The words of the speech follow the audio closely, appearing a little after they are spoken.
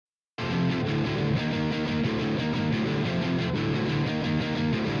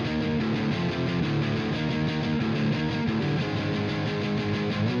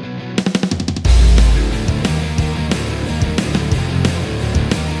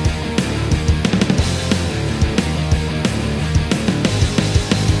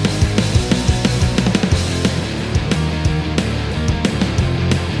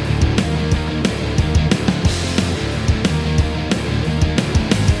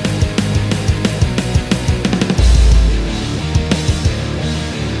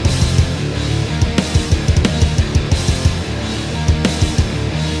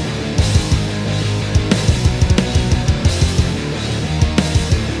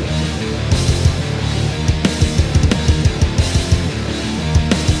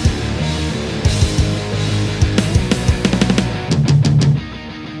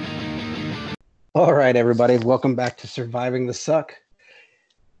right, everybody. Welcome back to Surviving the Suck.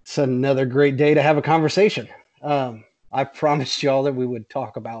 It's another great day to have a conversation. I promised y'all that we would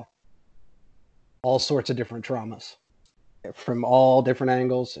talk about all sorts of different traumas from all different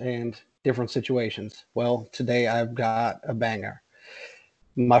angles and different situations. Well, today I've got a banger.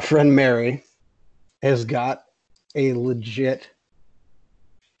 My friend Mary has got a legit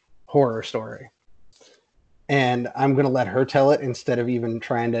horror story. And I'm going to let her tell it instead of even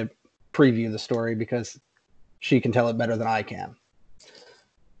trying to preview the story because she can tell it better than I can.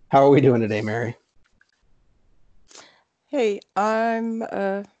 How are we doing today, Mary? Hey, I'm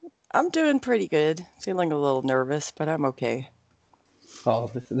doing pretty good. Feeling a little nervous, but I'm okay. Oh,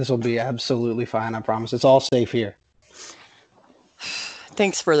 this will be absolutely fine. I promise. It's all safe here.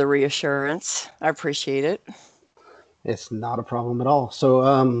 Thanks for the reassurance. I appreciate it. It's not a problem at all. So,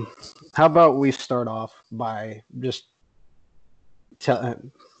 how about we start off by just tell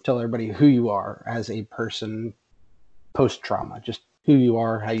tell everybody who you are as a person post trauma, just who you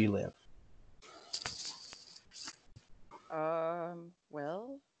are, how you live.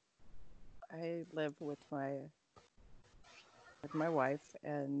 Well, I live with my wife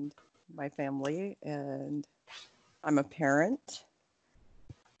and my family, and I'm a parent,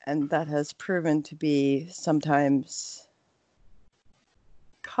 and that has proven to be sometimes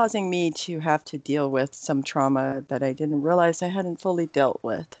causing me to have to deal with some trauma that I didn't realize I hadn't fully dealt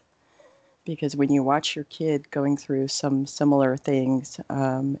with. Because when you watch your kid going through some similar things,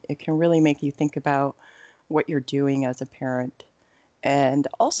 it can really make you think about what you're doing as a parent and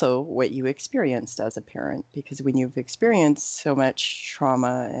also what you experienced as a parent. Because when you've experienced so much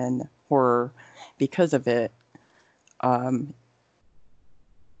trauma and horror because of it, um,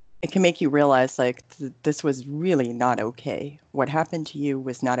 it can make you realize like this was really not okay. What happened to you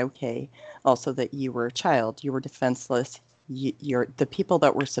was not okay. Also, that you were a child, you were defenseless. You're the people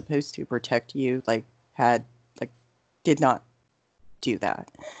that were supposed to protect you, had like did not do that.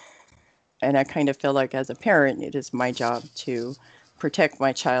 And I kind of feel like as a parent, it is my job to protect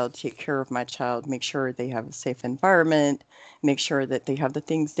my child, take care of my child, make sure they have a safe environment, make sure that they have the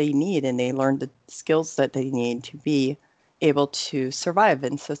things they need and they learn the skills that they need to be able to survive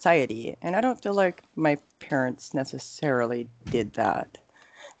in society. And I don't feel like my parents necessarily did that.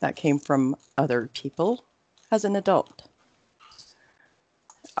 That came from other people as an adult.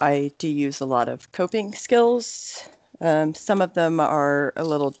 I do use a lot of coping skills. Some of them are a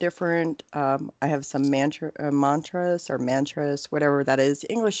little different. I have some mantras, whatever that is.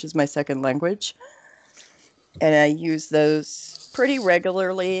 English is my second language, and I use those pretty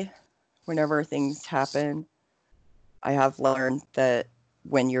regularly whenever things happen. I have learned that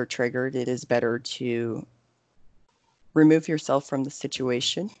when you're triggered, it is better to remove yourself from the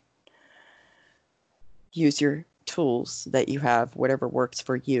situation, use your tools that you have, whatever works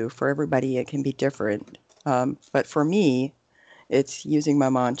for you. For everybody, it can be different. But for me, it's using my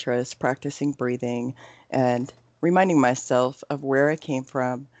mantras, practicing breathing, and reminding myself of where I came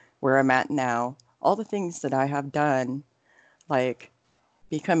from, where I'm at now, all the things that I have done, like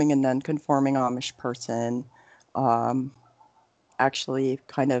becoming a non-conforming Amish person, um, actually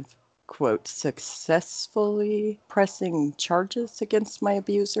kind of, quote, successfully pressing charges against my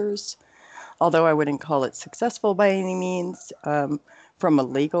abusers, although I wouldn't call it successful by any means from a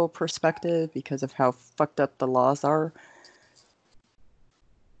legal perspective because of how fucked up the laws are.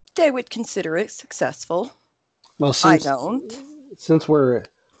 They would consider it successful. Well, I since don't. since we're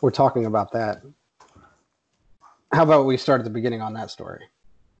talking about that, how about we start at the beginning on that story?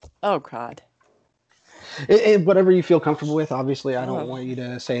 Oh, God. Whatever you feel comfortable with. Obviously, I don't Oh, want you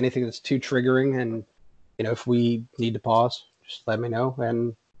to say anything that's too triggering, and if we need to pause, just let me know.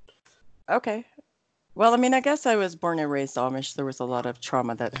 And okay. Well, I mean, I guess I was born and raised Amish. There was a lot of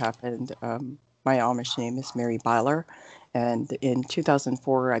trauma that happened. My Amish name is Mary Byler. And in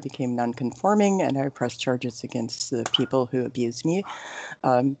 2004, I became nonconforming and I pressed charges against the people who abused me.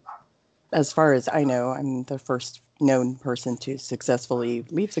 Um, as far as I know, I'm the first known person to successfully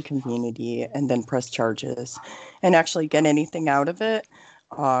leave the community and then press charges and actually get anything out of it.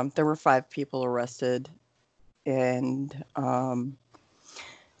 There were 5 people arrested, and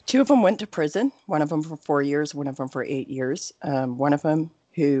two of them went to prison. One of them for 4 years, one of them for 8 years. One of them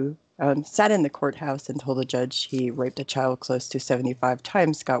who sat in the courthouse and told the judge he raped a child close to 75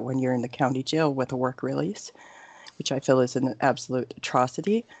 times got 1 year in the county jail with a work release, which I feel is an absolute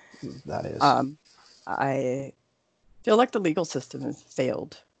atrocity. that is. Um, I feel like the legal system has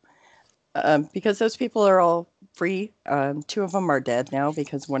failed because those people are all free. 2 of them are dead now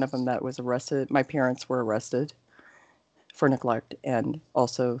because one of them that was arrested, my parents were arrested for neglect and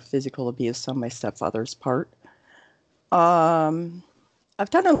also physical abuse on my stepfather's part. Um, I've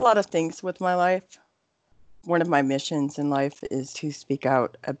done a lot of things with my life. one of my missions in life is to speak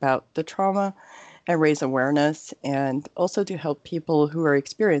out about the trauma and raise awareness, and also to help people who are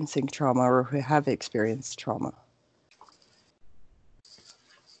experiencing trauma or who have experienced trauma.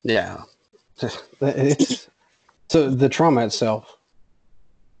 Yeah. It's so the trauma itself.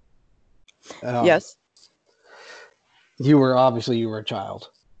 Yes. You were a child.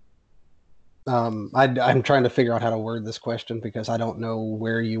 I'm trying to figure out how to word this question because I don't know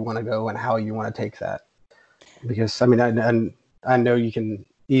where you want to go and how you want to take that. Because I mean, I know you can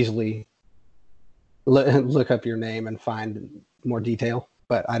easily look up your name and find more detail,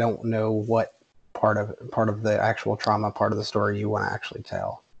 but I don't know what part of the actual trauma part of the story you want to actually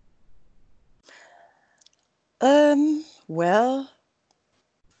tell. Well,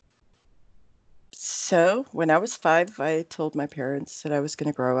 so when I was 5, I told my parents that I was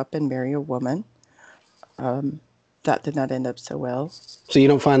going to grow up and marry a woman. That did not end up so well. So you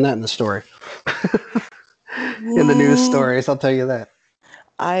don't find that in the story. In the news stories, I'll tell you that.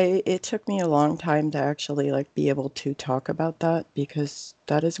 It took me a long time to actually like be able to talk about that, because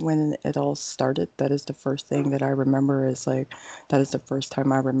that is when it all started. That is the first thing that I remember, is like, that is the first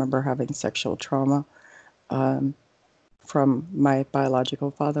time I remember having sexual trauma from my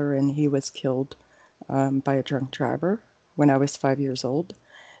biological father, and he was killed by a drunk driver when I was 5 years old.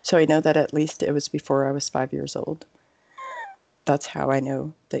 So I know that at least it was before I was 5 years old. That's how I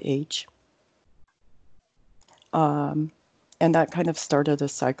know the age. And that kind of started a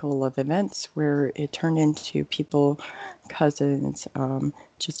cycle of events where it turned into people, cousins,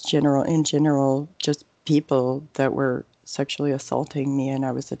 just in general, just people that were sexually assaulting me, and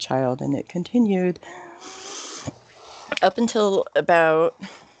I was a child. And it continued up until about,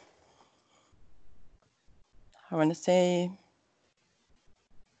 I want to say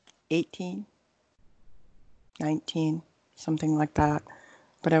 18, 19, something like that.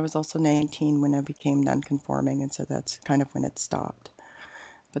 But I was also 19 when I became nonconforming, and so that's kind of when it stopped.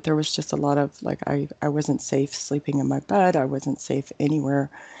 But there was just a lot of, like, I wasn't safe sleeping in my bed. I wasn't safe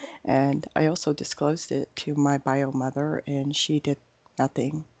anywhere. And I also disclosed it to my bio mother, and she did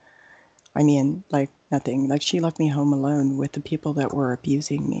nothing. I mean, like, nothing. Like, she left me home alone with the people that were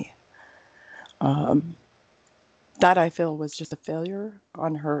abusing me. That I feel was just a failure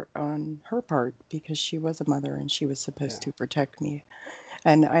on her part, because she was a mother and she was supposed to protect me.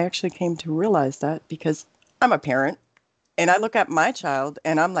 And I actually came to realize that because I'm a parent, and I look at my child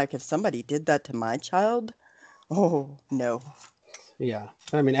and I'm like, if somebody did that to my child, oh no. Yeah.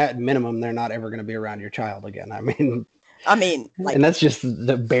 I mean, at minimum, they're not ever going to be around your child again. I mean, Like, and that's just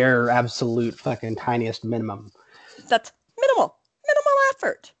the bare, absolute, fucking tiniest minimum. That's minimal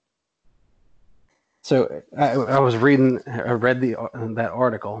effort. So I was I read that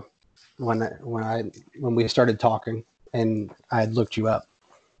article when we started talking, and I had looked you up,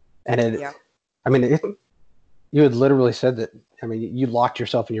 and Yeah. I mean, you had literally said that. I mean, you locked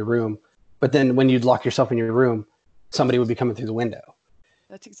yourself in your room, but then when you'd lock yourself in your room, somebody would be coming through the window.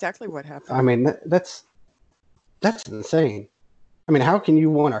 That's exactly what happened. I mean, that's insane. I mean, how can you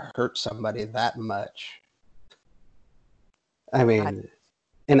want to hurt somebody that much? I mean,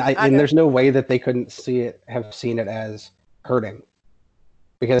 and there's no way that they couldn't have seen it as hurting,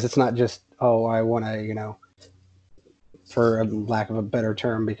 because it's not just, oh, I want to, for a lack of a better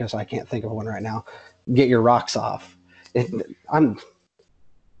term, because I can't think of one right now, get your rocks off. I mean,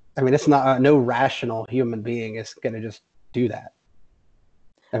 it's not, no rational human being is going to just do that.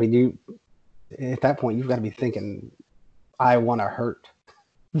 I mean, at that point, you've got to be thinking, I want to hurt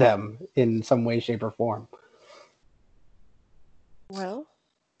them in some way, shape, or form. Well,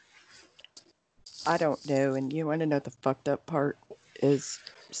 I don't know. And you want to know the fucked up part is,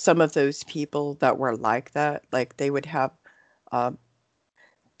 some of those people that were like that, like, they would have,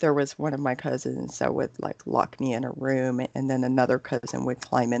 there was one of my cousins that would like lock me in a room, and then another cousin would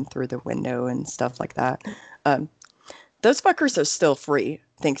climb in through the window and stuff like that. Those fuckers are still free,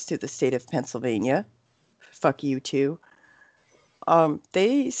 thanks to the state of Pennsylvania. Fuck you too.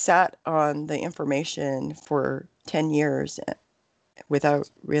 They sat on the information for 10 years without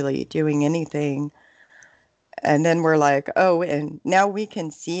really doing anything. And then we're like, oh, and now we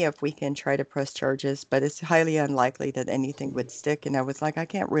can see if we can try to press charges, but it's highly unlikely that anything would stick. And I was like, I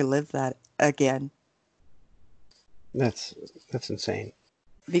can't relive that again. That's insane.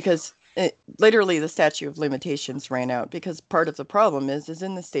 Because literally the statute of limitations ran out, because part of the problem is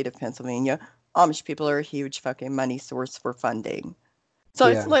in the state of Pennsylvania, Amish people are a huge fucking money source for funding. So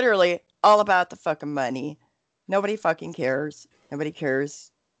it's literally all about the fucking money. Nobody fucking cares. Nobody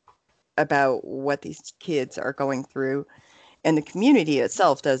cares about what these kids are going through. And the community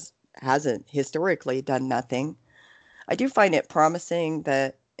itself hasn't historically done nothing. I do find it promising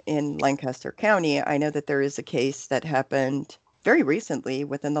that in Lancaster County, I know that there is a case that happened very recently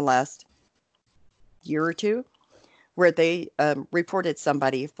within the last year or two where they reported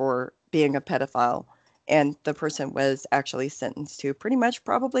somebody for being a pedophile, and the person was actually sentenced to pretty much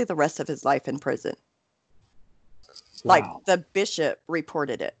probably the rest of his life in prison. Like Wow. the bishop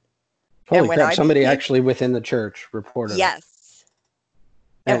reported it. Holy And when crap, I somebody became, actually within the church reported it. yes,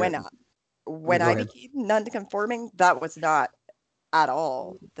 and And when go I ahead. became non-conforming, that was not at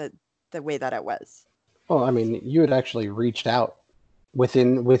all the way that it was. Well, I mean, you had actually reached out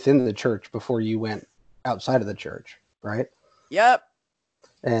within the church before you went outside of the church, right? Yep.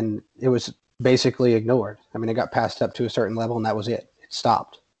 And it was basically ignored. I mean, it got passed up to a certain level, and that was it. It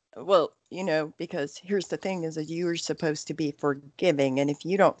stopped. Well, because here's the thing is that you're supposed to be forgiving. And if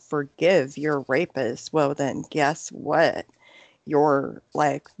you don't forgive your rapist, well, then guess what? You're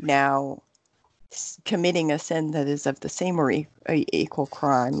like now committing a sin that is of the same or equal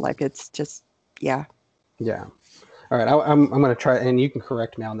crime. Like it's just, yeah. Yeah. All right. I'm going to try, and you can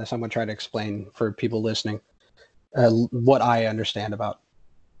correct me on this. I'm going to try to explain for people listening what I understand about,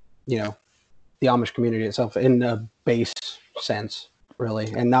 the Amish community itself in a base sense,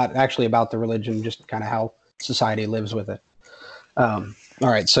 really, and not actually about the religion, just kind of how society lives with it. All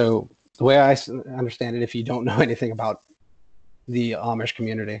right. So the way I understand it, if you don't know anything about the Amish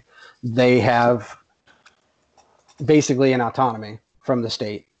community, they have basically an autonomy from the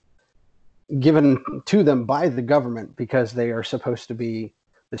state given to them by the government because they are supposed to be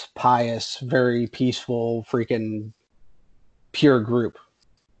this pious, very peaceful, freaking pure group.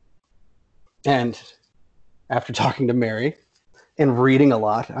 And after talking to Mary and reading a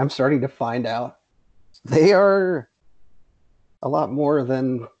lot, I'm starting to find out they are a lot more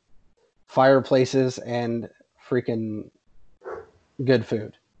than fireplaces and freaking good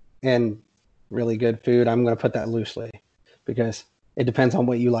food. And really good food, I'm going to put that loosely because it depends on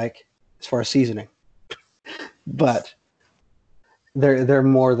what you like as far as seasoning. But they're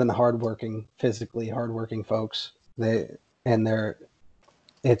more than physically hardworking folks.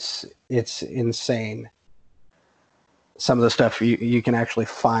 It's insane. Some of the stuff you can actually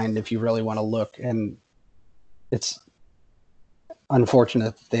find if you really want to look, and it's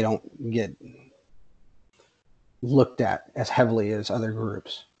unfortunate that they don't get looked at as heavily as other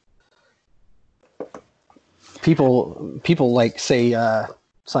groups. People like say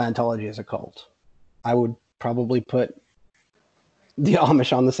Scientology is a cult. I would probably put the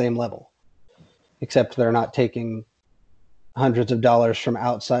Amish on the same level, except they're not taking hundreds of dollars from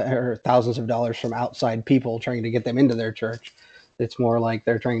outside or thousands of dollars from outside people trying to get them into their church. It's more like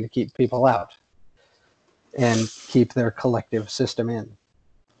they're trying to keep people out and keep their collective system in.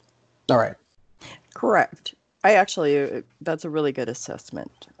 All right. Correct. I actually, that's a really good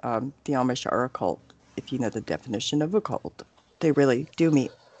assessment. The Amish are a cult, if you know the definition of a cult. They really do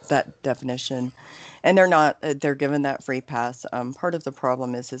meet that definition. And they're given that free pass. Part of the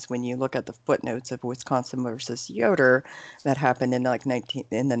problem is when you look at the footnotes of Wisconsin versus Yoder that happened in like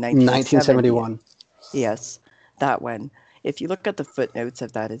in the 1971. Yes, that one. If you look at the footnotes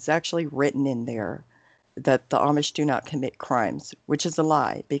of that, it's actually written in there that the Amish do not commit crimes, which is a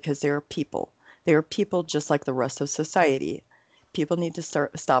lie because they are people. They are people just like the rest of society. People need to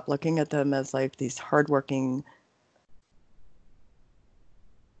stop looking at them as like these hardworking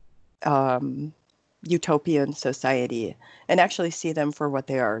utopian society and actually see them for what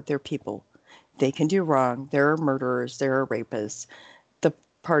they are. They're people. They can do wrong. There are murderers. There are rapists. The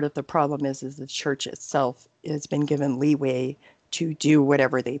part of the problem is the church itself has been given leeway to do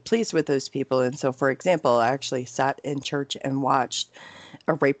whatever they please with those people. And so, for example, I actually sat in church and watched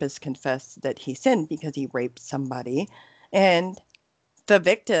a rapist confess that he sinned because he raped somebody. And the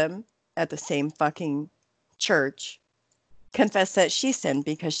victim at the same fucking church confessed that she sinned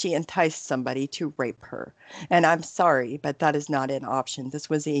because she enticed somebody to rape her. And I'm sorry, but that is not an option. This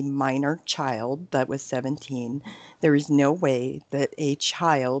was a minor child that was 17. There is no way that a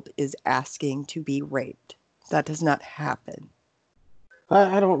child is asking to be raped. That does not happen.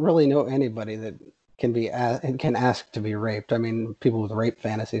 I don't really know anybody that can ask to be raped. I mean, people with rape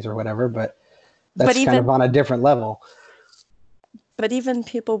fantasies or whatever, but that's kind of on a different level. But even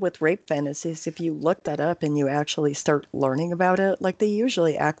people with rape fantasies, if you look that up and you actually start learning about it, like they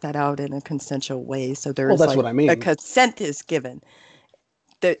usually act that out in a consensual way. So there's that's what I mean. A consent is given.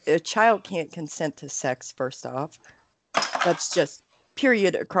 A child can't consent to sex, first off. That's just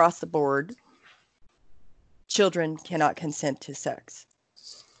period across the board. Children cannot consent to sex.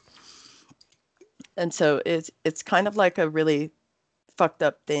 And so it's kind of like a really fucked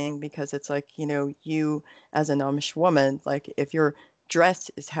up thing because it's like, you as an Amish woman, like if your dress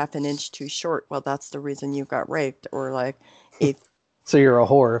is half an inch too short, well, that's the reason you got raped. Or like if So you're a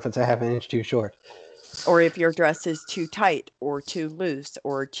whore if it's a half an inch too short. Or if your dress is too tight or too loose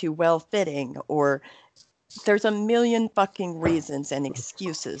or too well fitting, or there's a million fucking reasons and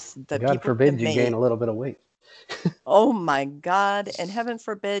excuses that God people forbid can you gain make. a little bit of weight. Oh my God. And heaven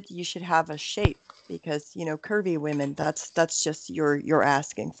forbid you should have a shape, because, you know, curvy women, that's just you're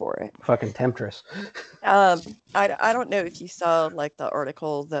asking for it. Fucking temptress. I don't know if you saw like the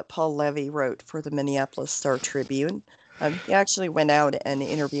article that Paul Levy wrote for the Minneapolis Star Tribune. He actually went out and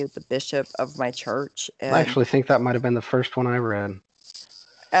interviewed the bishop of my church, I actually think that might have been the first one I read.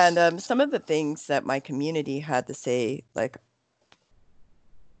 and some of the things that my community had to say, like,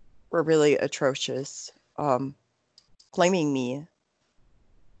 were really atrocious. Blaming me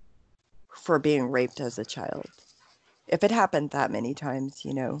for being raped as a child. If it happened that many times,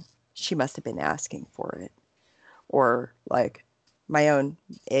 you know, she must have been asking for it. Or like my own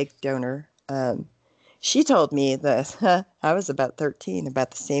egg donor, she told me that I was about 13,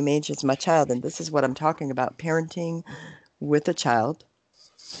 about the same age as my child, and this is what I'm talking about, parenting with a child.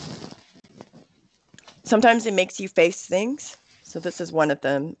 Sometimes it makes you face things. So this is one of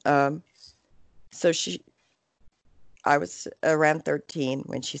them. So I was around 13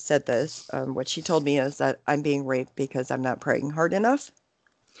 when she said this. What she told me is that I'm being raped because I'm not praying hard enough.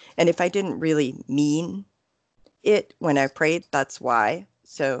 And if I didn't really mean it when I prayed, that's why.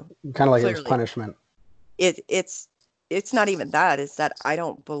 So Kind of like it was clearly punishment. it's not even that. It's that I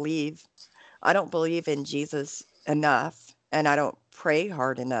don't believe in Jesus enough, and I don't pray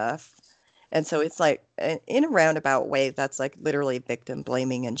hard enough. And so it's like, in a roundabout way, that's like literally victim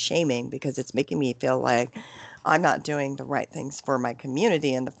blaming and shaming, because it's making me feel like I'm not doing the right things for my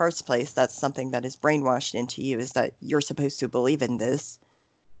community in the first place. That's something that is brainwashed into you, is that you're supposed to believe in this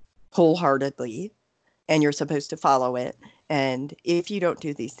wholeheartedly and you're supposed to follow it. And if you don't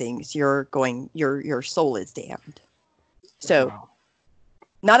do these things, your soul is damned. So Wow.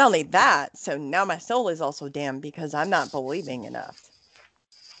 not only that, so now my soul is also damned because I'm not believing enough.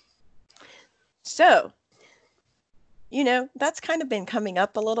 So, you know, that's kind of been coming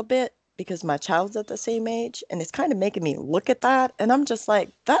up a little bit because my child's at the same age, and it's kind of making me look at that. And I'm just like,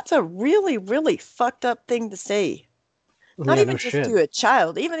 that's a really, really fucked up thing to say. Not Yeah, even no just shit. to a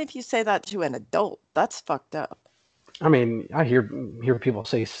child, even if you say that to an adult, that's fucked up. I mean, I hear people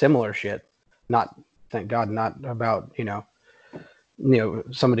say similar shit. Not, thank God, not about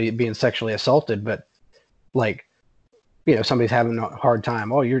somebody being sexually assaulted, but like somebody's having a hard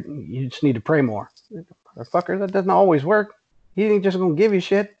time. Oh, you just need to pray more. Motherfucker, that doesn't always work. He ain't just gonna give you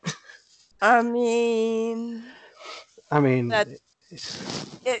shit. I mean, I mean, that it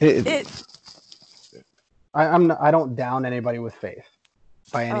it, it I don't down anybody with faith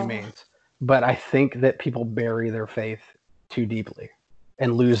by any oh means, but I think that people bury their faith too deeply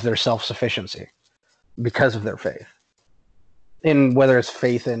and lose their self sufficiency because of their faith. In whether it's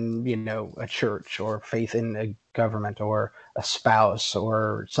faith in a church or faith in a government or a spouse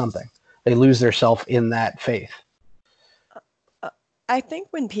or something, they lose their self in that faith. I think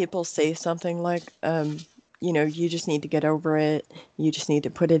when people say something like, you know, you just need to get over it, you just need to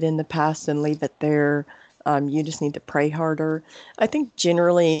put it in the past and leave it there, you just need to pray harder. I think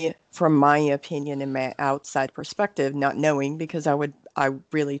generally, from my opinion and my outside perspective, not knowing, because I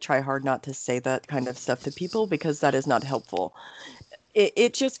really try hard not to say that kind of stuff to people because that is not helpful.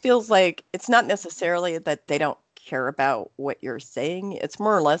 It just feels like it's not necessarily that they don't care about what you're saying. It's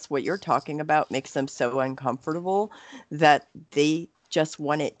more or less what you're talking about makes them so uncomfortable that they just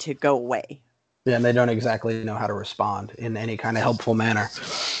want it to go away. Yeah, and they don't exactly know how to respond in any kind of helpful manner.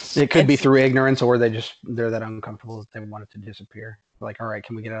 It could And be through ignorance, or they're that uncomfortable that they want it to disappear. Like, all right,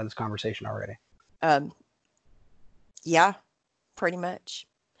 can we get out of this conversation already? um, yeah, pretty much.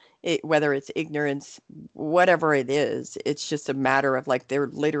 Whether it's ignorance, whatever it is, it's just a matter of like they're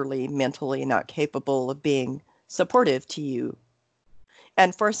literally mentally not capable of being supportive to you.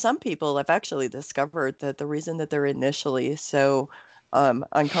 And for some people, I've actually discovered that the reason that they're initially so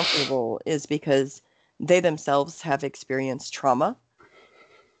uncomfortable is because they themselves have experienced trauma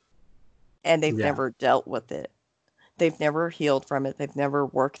and they've Yeah, never dealt with it. They've never healed from it. They've never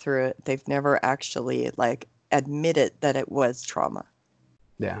worked through it. They've never actually like admitted that it was trauma.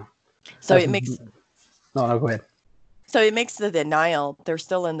 yeah. So That's it makes no, go ahead. so it makes the denial, they're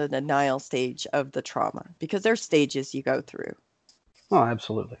still in the denial stage of the trauma because there's stages you go through. Oh,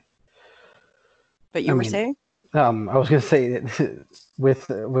 absolutely. But I you were mean, saying? I was going to say that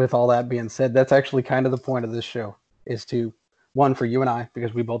with all that being said, that's actually kind of the point of this show is to one for you and I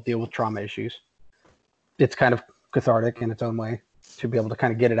because we both deal with trauma issues. It's kind of cathartic in its own way to be able to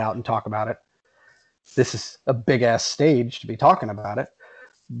kind of get it out and talk about it. This is a big ass stage to be talking about it,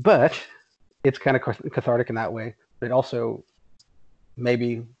 but it's kind of cathartic in that way. But it also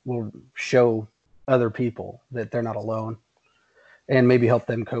maybe will show other people that they're not alone and maybe help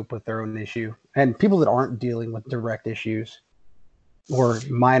them cope with their own issue. And people that aren't dealing with direct issues or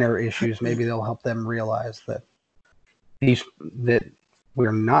minor issues, maybe they'll help them realize that that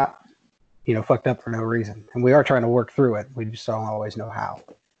we're not, fucked up for no reason. And we are trying to work through it. We just don't always know how.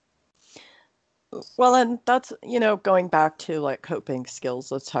 Well, and that's, going back to like coping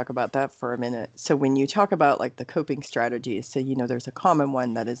skills, let's talk about that for a minute. So when you talk about like the coping strategies, so, there's a common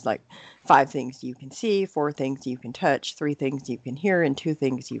one that is like 5 things you can see, 4 things you can touch, 3 things you can hear, and 2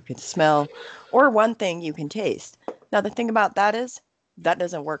 things you can smell, or 1 thing you can taste. Now, the thing about that is that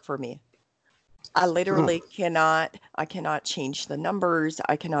doesn't work for me. I literally I cannot change the numbers.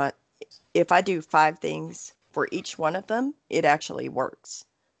 If I do 5 things for each one of them, it actually works.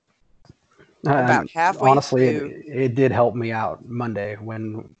 About halfway honestly, through. it did help me out Monday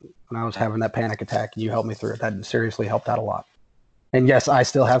when I was having that panic attack. You helped me through it. That seriously helped out a lot. And yes, I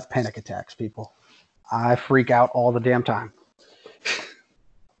still have panic attacks, people. I freak out all the damn time.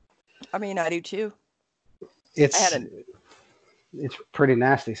 I mean, I do too. It's pretty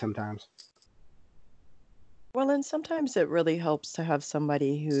nasty sometimes. Well, and sometimes it really helps to have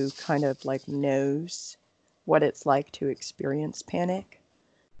somebody who kind of like knows what it's like to experience panic,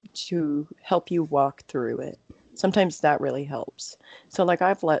 to help you walk through it. Sometimes that really helps. So like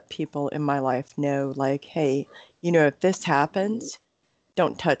I've let people in my life know like, hey, if this happens,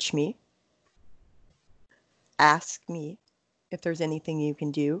 don't touch me. Ask me if there's anything you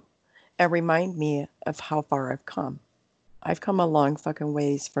can do, and remind me of how far I've come. I've come a long fucking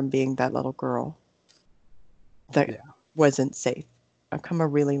ways from being that little girl that wasn't safe. I've come a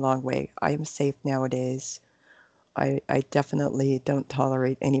really long way. I am safe nowadays. I definitely don't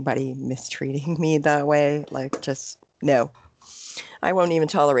tolerate anybody mistreating me that way. Like, just no. I won't even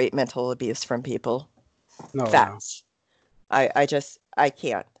tolerate mental abuse from people. No, Facts. No. I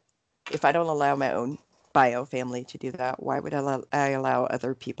can't. If I don't allow my own bio family to do that, why would I allow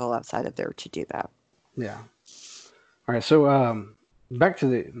other people outside of there to do that? Yeah. All right. So, back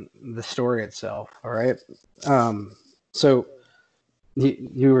to the story itself. All right. So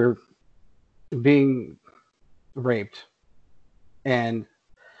you were being raped, and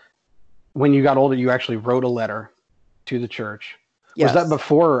when you got older, you actually wrote a letter to the church. Yes. Was that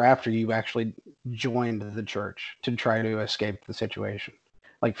before or after you actually joined the church to try to escape the situation?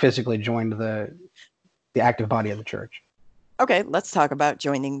 Like physically joined the active body of the church? Okay, let's talk about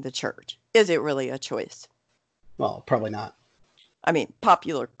joining the church. Is it really a choice? Well, probably not. I mean,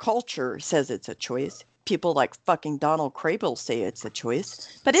 popular culture says it's a choice. People like fucking Donald Crable say it's a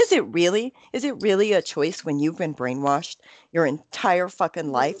choice. But is it really? Is it really a choice when you've been brainwashed your entire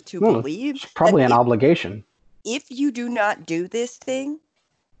fucking life to believe? It's probably an obligation. If you do not do this thing,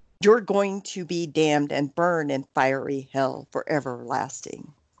 you're going to be damned and burned in fiery hell for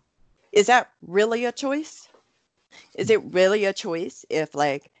everlasting. Is that really a choice? Is it really a choice if,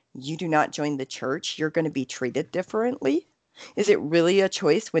 like, you do not join the church, you're going to be treated differently? Is it really a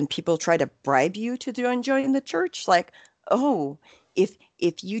choice when people try to bribe you to join the church? Like, oh, if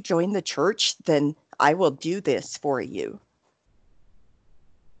you join the church, then I will do this for you.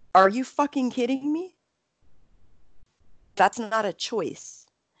 Are you fucking kidding me? That's not a choice.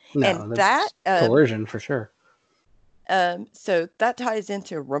 No, and that's coercion for sure. So that ties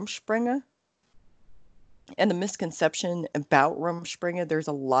into Rumspringa and the misconception about Rumspringa. There's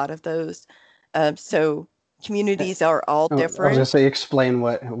a lot of those. So communities are all different. I was going to say, explain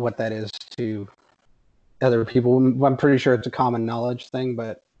what that is to other people. I'm pretty sure it's a common knowledge thing,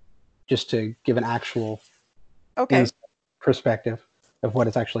 but just to give an actual perspective of what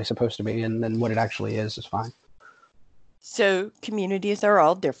it's actually supposed to be and then what it actually is fine. So communities are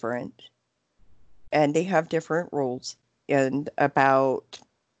all different and they have different rules. And about,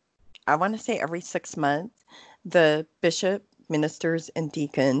 I want to say every 6 months, the bishop, ministers, and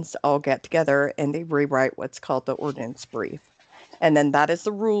deacons all get together and they rewrite what's called the ordinance brief. And then that is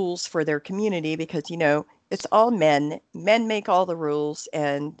the rules for their community because, it's all men. Men make all the rules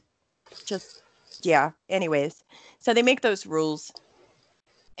and just, yeah, anyways. So they make those rules.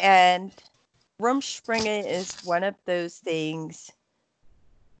 And Rumspringa is one of those things.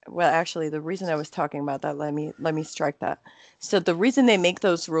 Well, actually, the reason I was talking about that, let me strike that. So the reason they make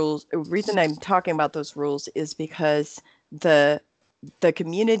those rules, the reason I'm talking about those rules is because the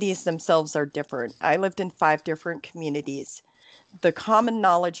communities themselves are different. I lived in 5 different communities. The common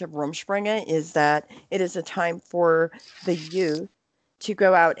knowledge of Rumspringa is that it is a time for the youth to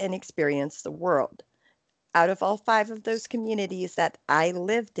go out and experience the world. Out of all 5 of those communities that I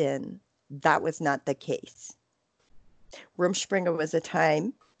lived in, that was not the case. Rumspringa was a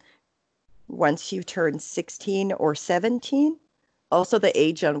time, once you turn 16 or 17, Also, the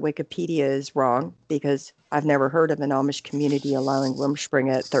age on Wikipedia is wrong because I've never heard of an Amish community allowing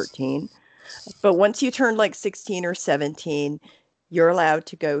Rumspringa at 13. But once you turn like 16 or 17, you're allowed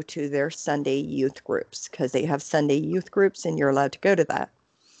to go to their Sunday youth groups because they have Sunday youth groups and you're allowed to go to that.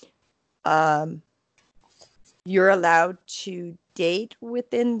 You're allowed to date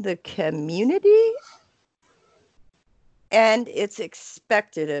within the community, and it's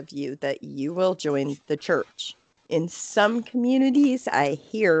expected of you that you will join the church. In some communities, I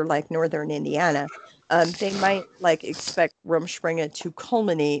hear, like Northern Indiana, they might like expect Rumspringa to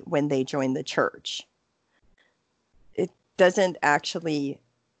culminate when they join the church. It doesn't actually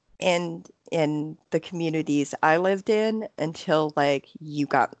end in the communities I lived in until like you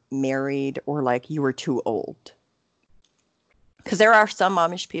got married or like you were too old. Because there are some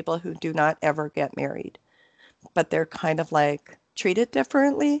Amish people who do not ever get married, but they're kind of like treated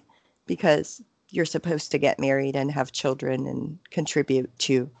differently because you're supposed to get married and have children and contribute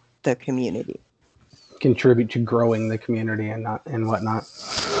to the community. Contribute to growing the community and not and whatnot.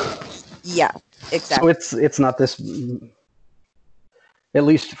 Yeah, exactly. So it's not this, at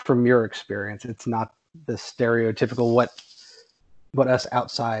least from your experience, it's not the stereotypical what us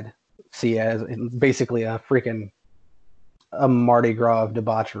outside see as basically a Mardi Gras of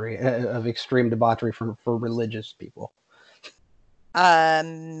debauchery, of extreme debauchery for religious people.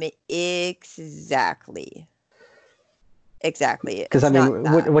 Exactly. Because I mean,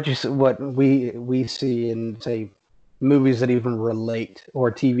 what we see in, say, movies that even relate, or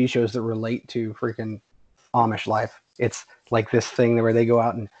TV shows that relate to freaking Amish life, it's like this thing where they go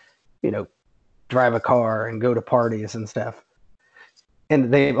out and, drive a car and go to parties and stuff,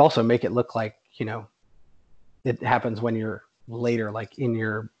 and they also make it look like, it happens when you're later, like in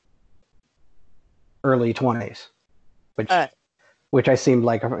your early 20s, which I seemed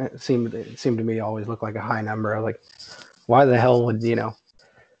to me always look like a high number. I was like, why the hell would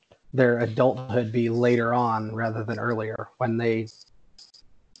their adulthood be later on rather than earlier when they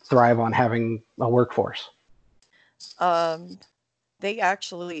thrive on having a workforce? They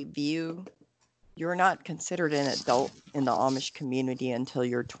actually view you're not considered an adult in the Amish community until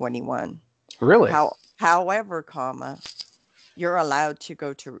you're 21. Really? However, you're allowed to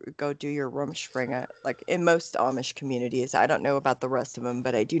go do your Rumspringa, like in most Amish communities. I don't know about the rest of them,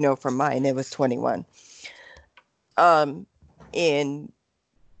 but I do know from mine it was 21. And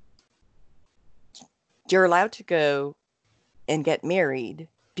you're allowed to go and get married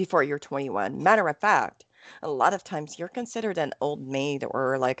before you're 21. Matter of fact, a lot of times you're considered an old maid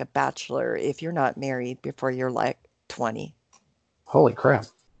or like a bachelor if you're not married before you're like 20. Holy crap.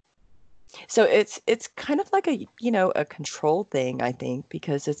 So it's kind of like a control thing, I think,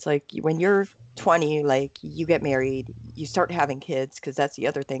 because it's like when you're 20, like you get married, you start having kids, because that's the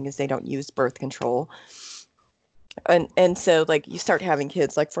other thing is they don't use birth control. And so like you start having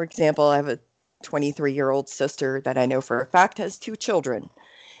kids. Like, for example, I have a 23-year-old sister that I know for a fact has 2 children.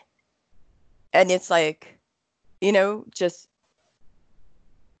 And it's like, just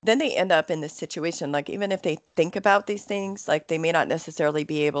then they end up in this situation, like even if they think about these things, like they may not necessarily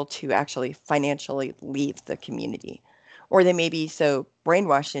be able to actually financially leave the community, or they may be so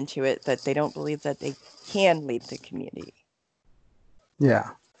brainwashed into it that they don't believe that they can leave the community.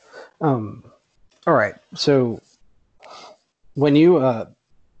 Yeah. All right. So when you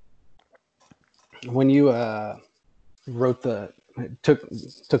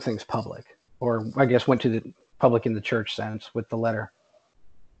took things public, or I guess went to the public in the church sense with the letter,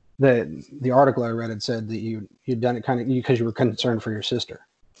 the article I read had said that you'd done it kind of because you were concerned for your sister.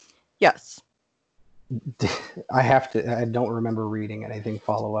 Yes. I don't remember reading anything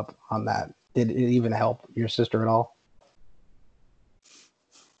follow up on that. Did it even help your sister at all?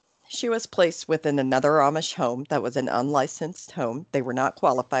 She was placed within another Amish home that was an unlicensed home. They were not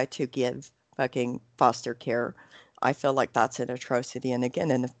qualified to give fucking foster care. I feel like that's an atrocity, and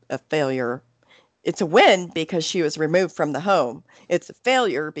again, a failure. It's a win because she was removed from the home. It's a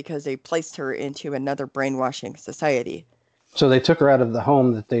failure because they placed her into another brainwashing society. So they took her out of the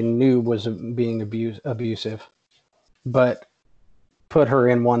home that they knew was being abusive, but put her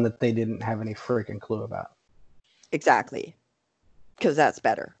in one that they didn't have any freaking clue about. Exactly. Because that's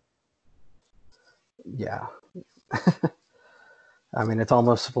better. Yeah. I mean, it's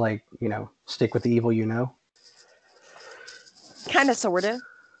almost like, stick with the evil you know. Kind of, sort of.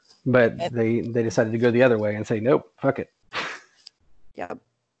 But they decided to go the other way and say, nope, fuck it. Yep.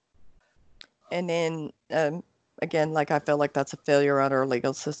 And then, again, like I feel like that's a failure on our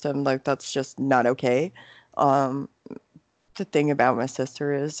legal system. Like that's just not okay. The thing about my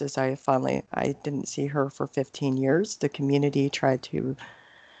sister is I didn't see her for 15 years. The community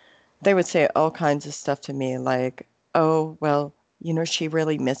they would say all kinds of stuff to me like, oh, well, she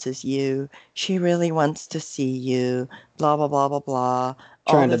really misses you. She really wants to see you, blah, blah, blah, blah, blah,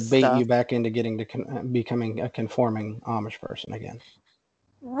 all Trying to this bait you stuff. back into becoming a conforming Amish person again.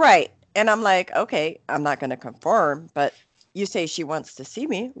 Right. And I'm like, okay, I'm not going to conform, but you say she wants to see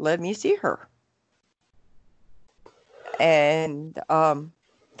me. Let me see her. And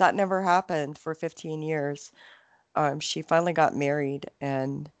that never happened for 15 years. She finally got married,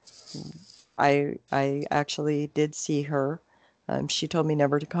 and I actually did see her. She told me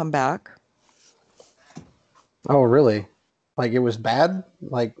never to come back. Oh, really? Like it was bad?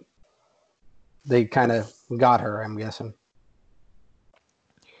 Like they kind of got her, I'm guessing.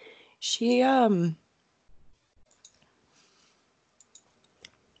 She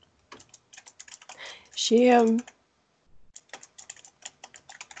she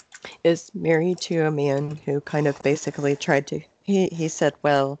is married to a man who kind of basically tried to he said,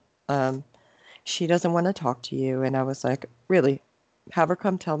 well, she doesn't want to talk to you. And I was like, really? Have her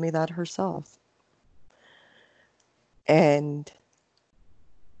come tell me that herself. And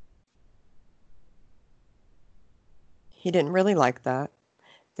he didn't really like that.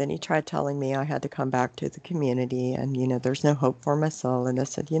 Then he tried telling me I had to come back to the community and, there's no hope for my soul. And I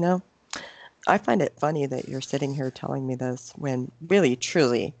said, I find it funny that you're sitting here telling me this when really,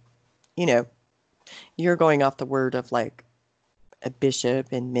 truly, you're going off the word of like a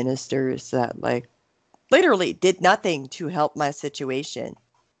bishop and ministers that like literally did nothing to help my situation.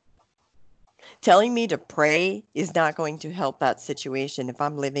 Telling me to pray is not going to help that situation if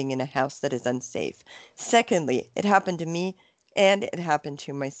I'm living in a house that is unsafe. Secondly, it happened to me and it happened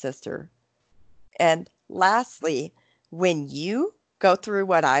to my sister. And lastly, when you go through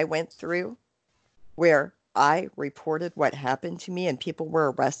what I went through, where I reported what happened to me and people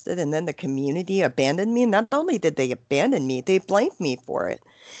were arrested and then the community abandoned me, not only did they abandon me, they blamed me for it.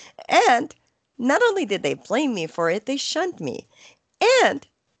 And not only did they blame me for it, they shunned me. And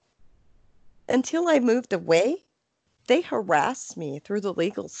until I moved away, they harassed me through the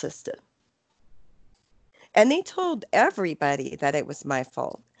legal system. And they told everybody that it was my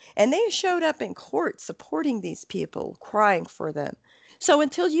fault. And they showed up in court supporting these people, crying for them. So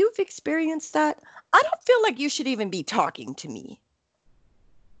until you've experienced that, I don't feel like you should even be talking to me.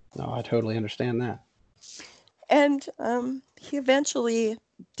 No, I totally understand that. And he eventually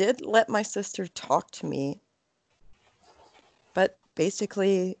did let my sister talk to me. But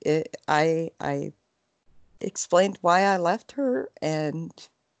basically, I explained why I left her, and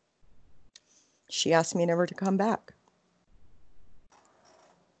she asked me never to come back.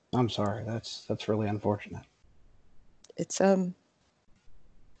 I'm sorry. That's really unfortunate. It's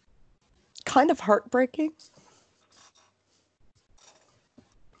kind of heartbreaking.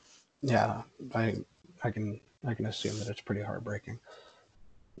 Yeah, I can assume that it's pretty heartbreaking.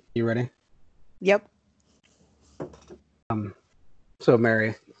 You ready? Yep. So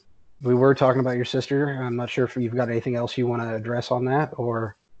Mary, we were talking about your sister. I'm not sure if you've got anything else you want to address on that,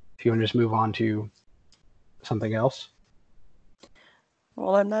 or if you want to just move on to something else.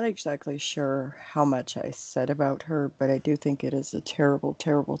 Well, I'm not exactly sure how much I said about her, but I do think it is a terrible,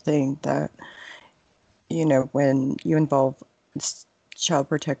 terrible thing that, when you involve Child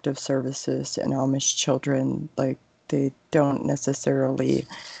Protective Services and Amish children, like they don't necessarily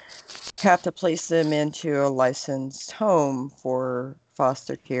have to place them into a licensed home for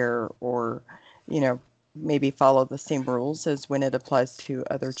foster care or, maybe follow the same rules as when it applies to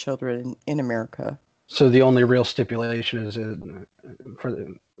other children in America. So the only real stipulation is,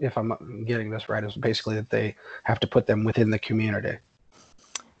 if I'm getting this right, is basically that they have to put them within the community.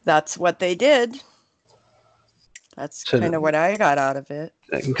 That's what they did. That's So kind of what I got out of it.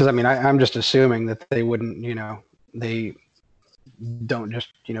 Because I mean, I'm just assuming that they wouldn't, they don't just,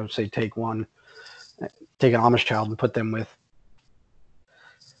 say take an Amish child and put them with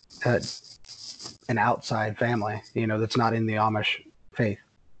an outside family, that's not in the Amish faith.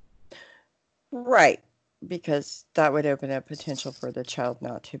 Right, because that would open up potential for the child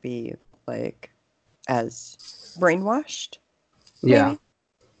not to be like as brainwashed. Yeah.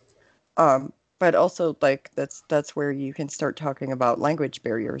 Maybe. But also like that's where you can start talking about language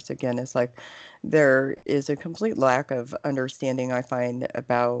barriers again. It's like there is a complete lack of understanding, I find,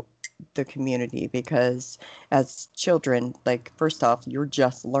 about the community, because as children, like first off, you're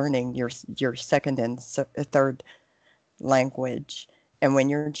just learning your second and third language. And when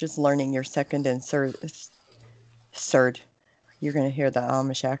you're just learning your second and third, you're going to hear the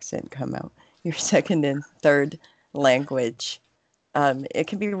Amish accent come out. Your second and third language. It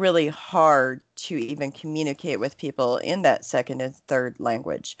can be really hard to even communicate with people in that second and third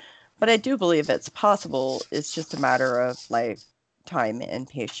language. But I do believe it's possible. It's just a matter of like time and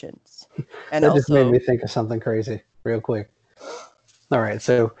patience. And That just made also, me think of something crazy real quick. All right,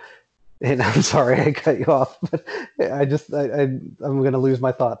 so, and I'm sorry I cut you off, but I'm going to lose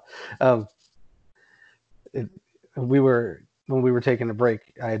my thought. Um, it, we were when we were taking a break,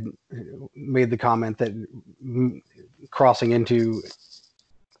 I had made the comment that crossing into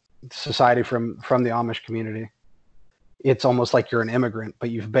society from the Amish community, it's almost like you're an immigrant,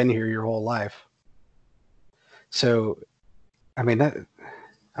 but you've been here your whole life. So, I mean, that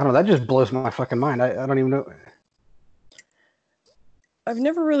I don't know, that just blows my fucking mind. I don't even know. I've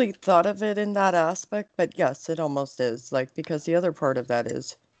never really thought of it in that aspect, but yes, it almost is. Like, because the other part of that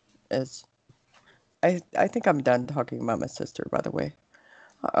is I think I'm done talking about my sister, by the way.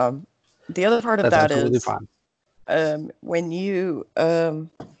 The other part of That's that absolutely is fine. when you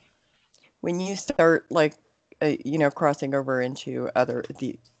start like crossing over into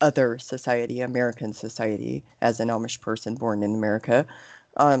the other society, American society, as an Amish person born in America.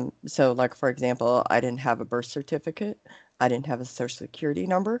 So like, for example, I didn't have a birth certificate, I didn't have a social security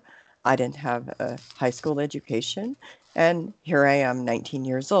number, I didn't have a high school education, and here I am 19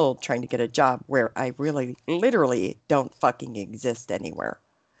 years old trying to get a job where I really literally don't fucking exist anywhere.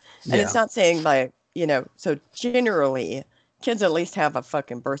 And it's Yeah. not saying like, so generally kids at least have a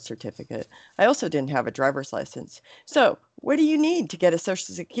fucking birth certificate. I also didn't have a driver's license. So what do you need to get a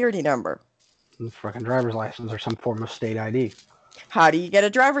social security number? Fucking driver's license or some form of state ID. How do you get a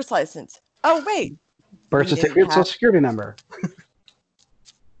driver's license? Oh, wait, Birth you didn't certificate, social have. security number.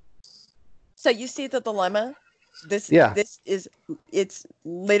 So you see the dilemma? This Yeah. this is it's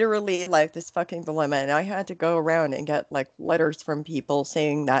literally like this fucking dilemma. And I had to go around and get like letters from people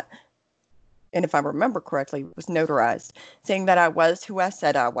saying that, and if I remember correctly, it was notarized, saying that I was who I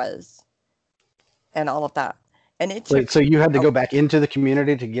said I was and all of that. And it Wait, took so you had to a go back into the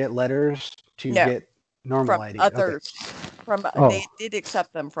community to get letters to no get normal from ID? Okay. other from Oh, they did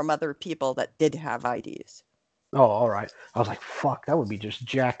accept them from other people that did have IDs. oh, all right. I was like, fuck, that would be just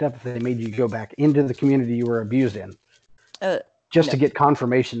jacked up if they made you go back into the community you were abused in Uh, just no, to get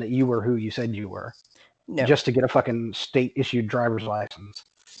confirmation that you were who you said you were, no, just to get a fucking state issued driver's license.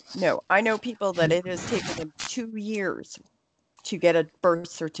 no. I know people that it has taken them 2 years to get a birth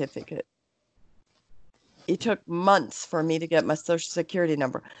certificate. It took months for me to get my social security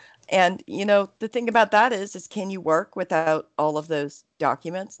number. And the thing about that is can you work without all of those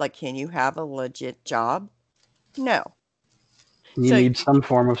documents? Like, can you have a legit job? No. You So need some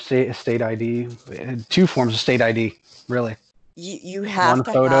form of state ID, two forms of state ID, really. you One have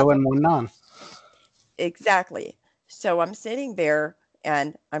to have. photo and one non. Exactly. So I'm sitting there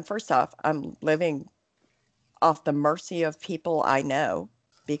and first off, I'm living off the mercy of people I know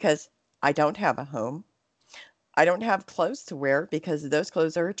because I don't have a home. I don't have clothes to wear because those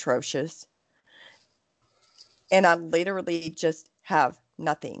clothes are atrocious. And I literally just have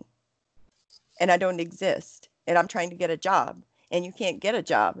nothing. And I don't exist. And I'm trying to get a job and you can't get a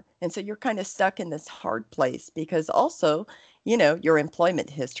job. And so you're kind of stuck in this hard place because also, your employment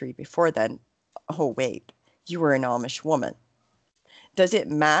history before then, oh, wait, you were an Amish woman. Does it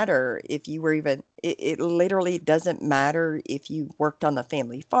matter if you were even, it literally doesn't matter if you worked on the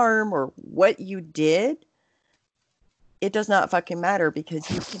family farm or what you did. It does not fucking matter because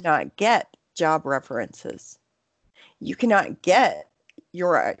you cannot get job references. You cannot get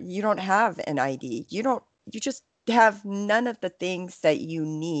you don't have an ID. You just have none of the things that you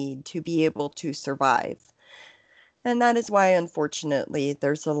need to be able to survive. And that is why, unfortunately,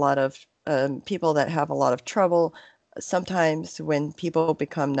 there's a lot of people that have a lot of trouble. Sometimes when people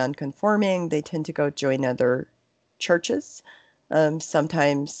become nonconforming, they tend to go join other churches.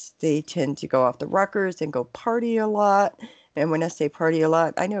 Sometimes they tend to go off the rockers and go party a lot. And when I say party a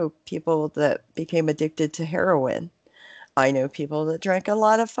lot, I know people that became addicted to heroin. I know people that drank a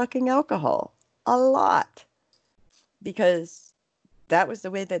lot of fucking alcohol. A lot. Because that was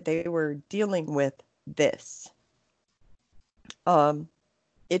the way that they were dealing with this.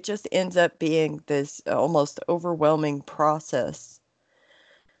 It just ends up being this almost overwhelming process.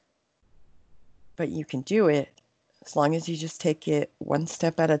 But you can do it as long as you just take it one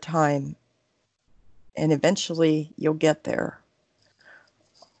step at a time. And eventually you'll get there.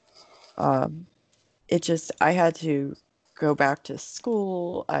 I had to go back to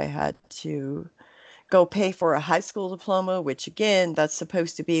school. I had to go pay for a high school diploma, which again, that's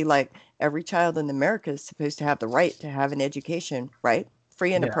supposed to be like every child in America is supposed to have the right to have an education, right?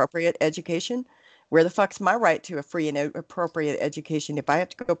 Free and Yeah. appropriate education. Where the fuck's my right to a free and appropriate education if I have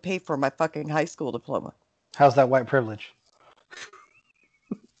to go pay for my fucking high school diploma? How's that white privilege?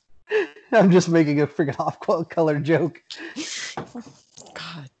 I'm just making a freaking off-color joke.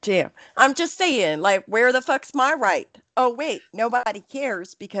 God damn. I'm just saying, like, where the fuck's my right? Oh, wait, nobody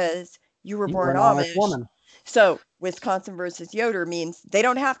cares because you were You were born an Amish Amish. woman. So Wisconsin versus Yoder means they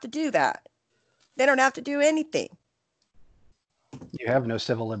don't have to do that. They don't have to do anything. You have no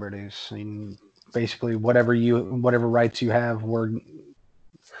civil liberties. I mean, basically, whatever rights you have were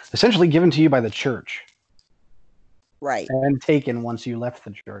essentially given to you by the church. Right. And taken once you left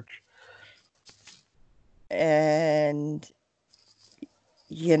the church. And,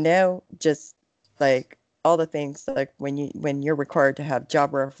 just like all the things, like when you're required to have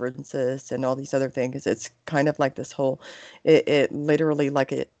job references and all these other things, it's kind of like this whole, it literally,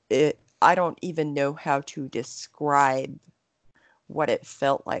 like it, I don't even know how to describe what it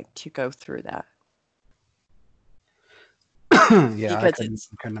felt like to go through that. Yeah, I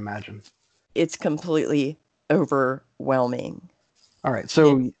couldn't imagine. It's completely overwhelming. All right,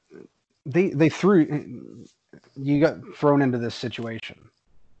 so they threw you got thrown into this situation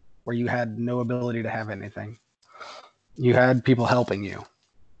where you had no ability to have anything. You had people helping you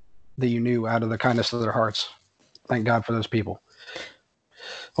that you knew out of the kindness of their hearts. Thank God for those people.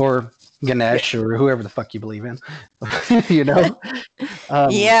 Or Ganesh, or whoever the fuck you believe in,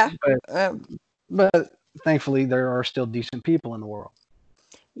 Yeah. But thankfully, there are still decent people in the world.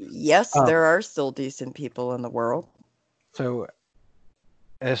 Yes, there are still decent people in the world. So,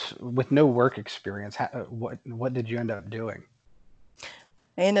 as with no work experience, what did you end up doing?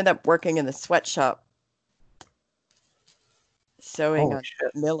 I ended up working in the sweatshop, sewing on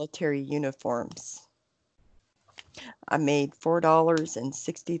military uniforms. I made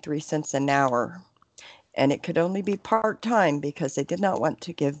 $4.63 an hour, and it could only be part-time because they did not want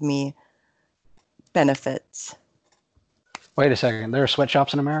to give me benefits. Wait a second, there are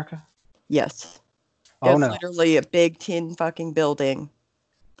sweatshops in America? Yes. Oh, it's no. Literally a big tin fucking building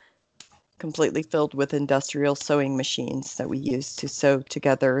completely filled with industrial sewing machines that we use to sew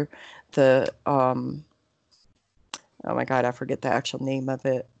together the oh my God, I forget the actual name of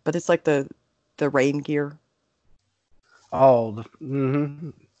it, but it's like the rain gear. Oh,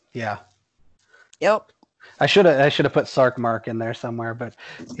 yeah. Yep. I should have put Sark Mark in there somewhere, but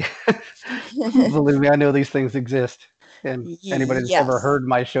believe me, I know these things exist. And anybody that's ever heard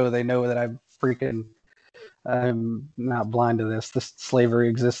my show, they know that I'm not blind to this. This slavery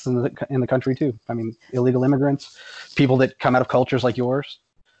exists in the country too. I mean, illegal immigrants, people that come out of cultures like yours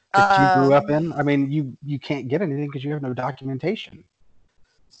that you grew up in. I mean, you can't get anything because you have no documentation.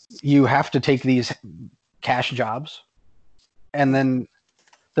 You have to take these cash jobs, and then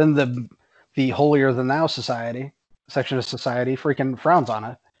the holier than thou section of society freaking frowns on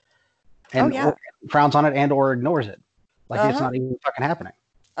it, and frowns on it and or ignores it, like it's not even fucking happening.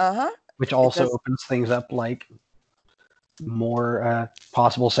 Which also opens things up like more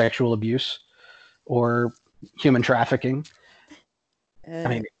possible sexual abuse or human trafficking. I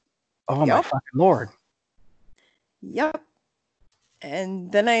mean, oh my fucking Lord. Yep.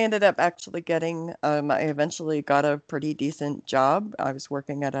 And then I ended up actually getting, I eventually got a pretty decent job. I was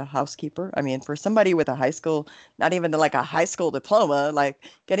working at a housekeeper. I mean, for somebody with a high school, not even like a high school diploma, like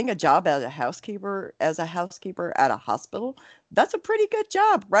getting a job as a housekeeper at a hospital, that's a pretty good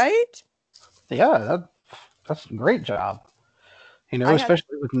job, right? Yeah, that's a great job.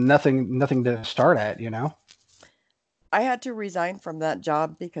 Especially with nothing to start at, I had to resign from that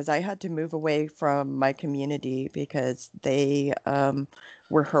job because I had to move away from my community because they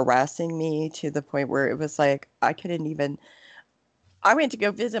were harassing me to the point where it was like I couldn't even. I went to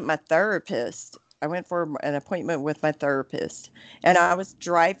go visit my therapist. I went for an appointment with my therapist, and I was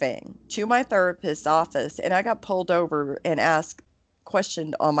driving to my therapist's office, and I got pulled over and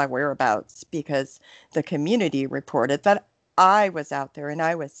questioned on my whereabouts because the community reported that I was out there and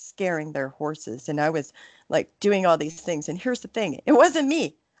I was scaring their horses and I was like doing all these things. And here's the thing, it wasn't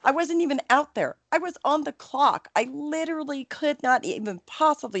me. I wasn't even out there. I was on the clock. I literally could not even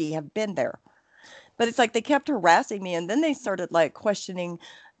possibly have been there. But it's like they kept harassing me, and then they started like questioning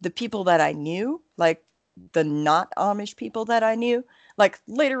the people that I knew, like the not Amish people that I knew, like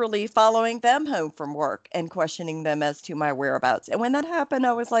literally following them home from work and questioning them as to my whereabouts. And when that happened,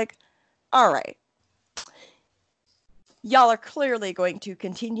 I was like, all right, y'all are clearly going to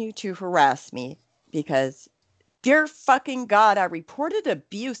continue to harass me because, dear fucking God, I reported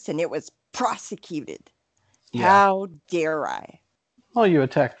abuse and it was prosecuted. Yeah. How dare I? Well, you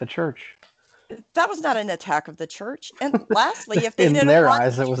attacked the church. That was not an attack of the church. And lastly, if they in didn't their want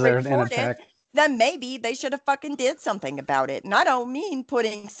eyes, to it was report an attack. then maybe they should have fucking did something about it. And I don't mean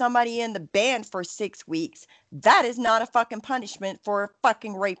putting somebody in the band for 6 weeks. That is not a fucking punishment for a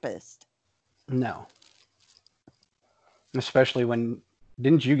fucking rapist. No. Especially when,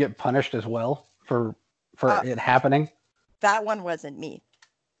 didn't you get punished as well for it happening? That one wasn't me.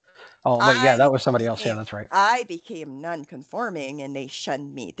 Oh, wait, yeah, I that was somebody else. Yeah, became that's right. I became non-conforming and they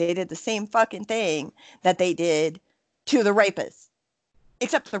shunned me. They did the same fucking thing that they did to the rapists.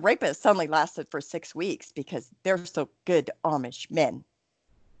 Except the rapists only lasted for 6 weeks because they're so good Amish men.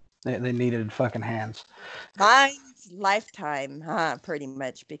 They needed fucking hands. Mine's lifetime, pretty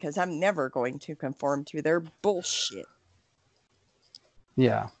much, because I'm never going to conform to their bullshit.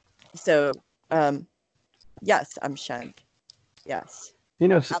 Yeah. So, yes, I'm shunned. Yes, You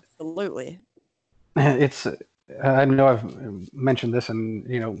know, absolutely. it's I know I've mentioned this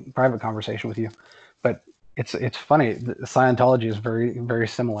in private conversation with you, but it's funny. Scientology is very very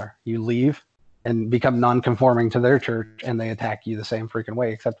similar. You leave and become non-conforming to their church, and they attack you the same freaking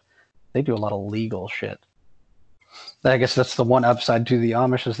way. Except they do a lot of legal shit. I guess that's the one upside to the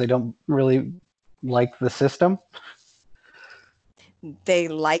Amish is they don't really like the system. They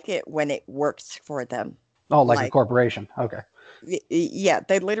like it when it works for them. Oh, like a corporation. Okay. Yeah,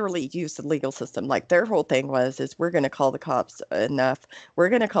 they literally use the legal system. Like their whole thing is we're going to call the cops enough. We're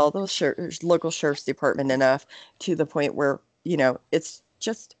going to call the local sheriff's department enough to the point where, it's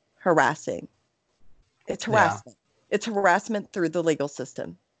just harassing. It's harassment. Yeah. It's harassment through the legal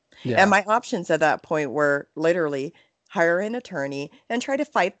system. Yeah. And my options at that point were literally hire an attorney and try to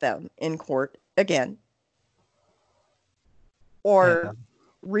fight them in court again. Or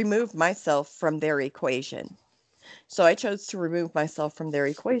remove myself from their equation. So I chose to remove myself from their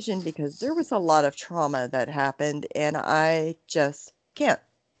equation because there was a lot of trauma that happened and I just can't.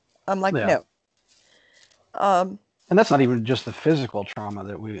 I'm like, no. And that's not even just the physical trauma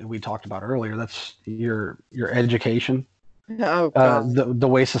that we talked about earlier. That's your education. Oh God. The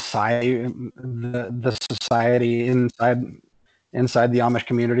way society the society inside the Amish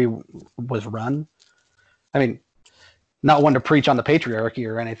community was run. I mean, not one to preach on the patriarchy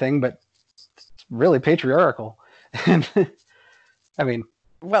or anything, but it's really patriarchal. And I mean,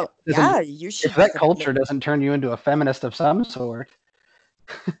 well, yeah, you should. If that culture doesn't turn you into a feminist of some sort,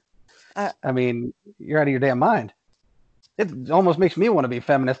 I mean, you're out of your damn mind. It almost makes me want to be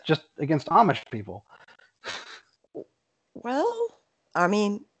feminist just against Amish people. Well, I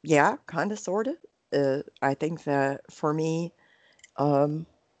mean, yeah, kind of, sort of. I think that for me, one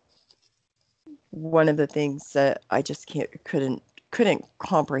of the things that I just couldn't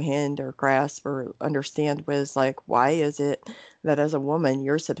comprehend or grasp or understand was like, why is it that as a woman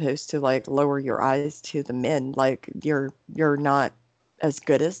you're supposed to like lower your eyes to the men, like you're not as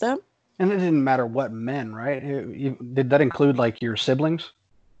good as them? And it didn't matter what men, right? Did that include like your siblings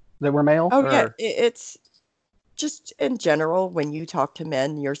that were male? Oh yeah, it's just in general when you talk to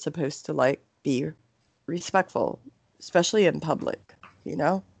men, you're supposed to like be respectful, especially in public,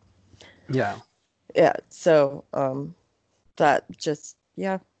 Yeah. Yeah. So that just,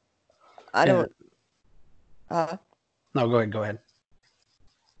 yeah, I don't. No, go ahead.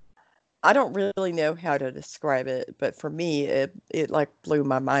 I don't really know how to describe it, but for me, it like blew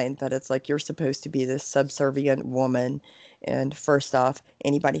my mind that it's like you're supposed to be this subservient woman. And first off,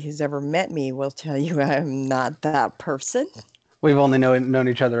 anybody who's ever met me will tell you I'm not that person. We've only known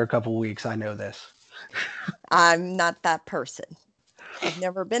each other a couple weeks. I know this. I'm not that person. I've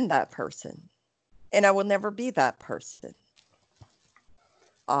never been that person. And I will never be that person.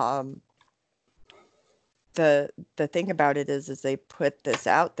 The thing about it is they put this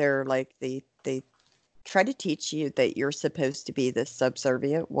out there, like they try to teach you that you're supposed to be this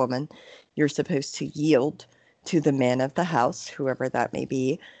subservient woman. You're supposed to yield to the man of the house, whoever that may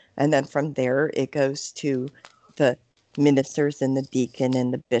be. And then from there, it goes to the ministers and the deacon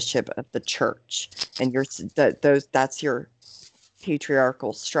and the bishop of the church. And that's your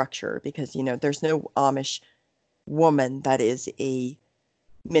patriarchal structure because, there's no Amish woman that is a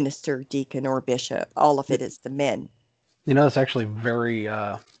minister, deacon, or bishop. All of it is the men. It's actually very,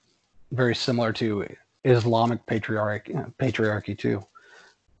 very similar to Islamic patriarchy too.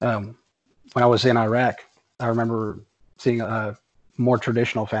 When I was in Iraq, I remember seeing more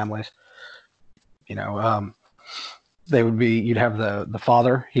traditional families. They would be. You'd have the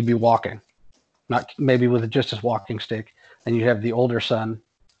father. He'd be walking, not maybe with just his walking stick. And you'd have the older son,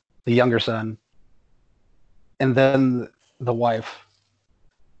 the younger son, and then the wife.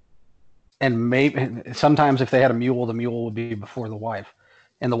 And maybe sometimes if they had a mule, the mule would be before the wife,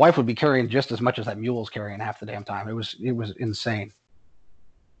 and the wife would be carrying just as much as that mule's carrying half the damn time. It was insane.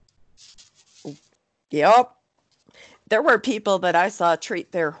 Yep. There were people that I saw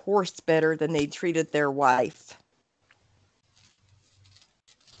treat their horse better than they treated their wife.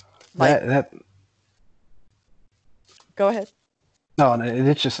 Like, that Go ahead. No,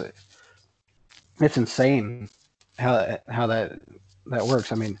 it's insane how that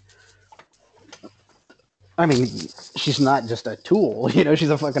works. I mean, I mean, she's not just a tool, you know, she's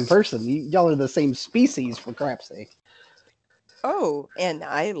a fucking person. Y'all are the same species, for crap's sake. Oh, and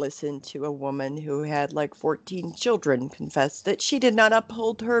I listened to a woman who had like 14 children confess that she did not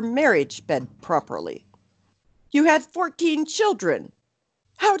uphold her marriage bed properly. You had 14 children.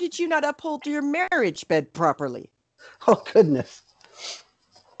 How did you not uphold your marriage bed properly? Oh, goodness.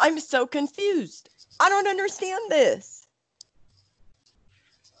 I'm so confused. I don't understand this.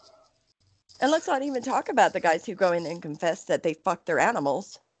 And let's not even talk about the guys who go in and confess that they fuck their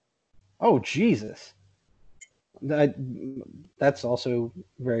animals. Oh, Jesus. That's also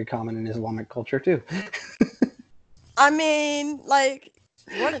very common in Islamic culture, too. I mean, like,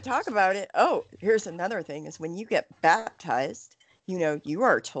 you want to talk about it? Oh, here's another thing is when you get baptized, you know, you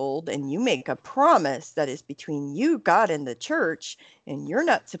are told and you make a promise that is between you, God, and the church, and you're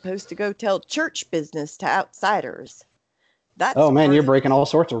not supposed to go tell church business to outsiders. That's Oh, man, you're breaking all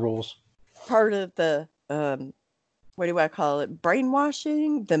sorts of rules. part of the what do I call it?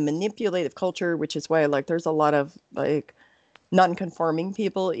 Brainwashing, the manipulative culture, which is why like there's a lot of like non-conforming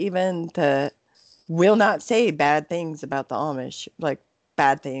people even that will not say bad things about the Amish, like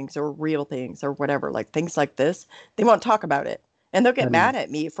bad things or real things or whatever, like things like this. They won't talk about it. And they'll get mad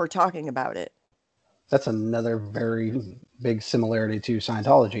at me for talking about it. That's another very big similarity to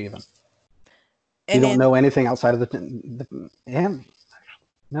Scientology, even. And You don't know anything outside of and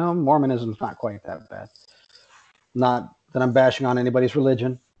no, Mormonism's not quite that bad. Not that I'm bashing on anybody's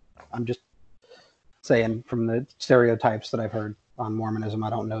religion. I'm just saying from the stereotypes that I've heard on Mormonism, I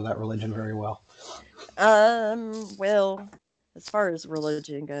don't know that religion very well. Well, as far as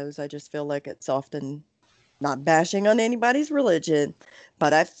religion goes, I just feel like it's often not bashing on anybody's religion,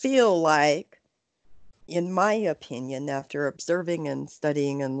 but I feel like, in my opinion, after observing and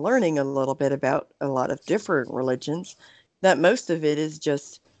studying and learning a little bit about a lot of different religions, that most of it is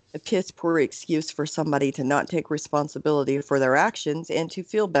just a piss poor excuse for somebody to not take responsibility for their actions and to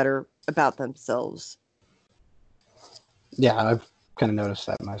feel better about themselves. Yeah, I've kind of noticed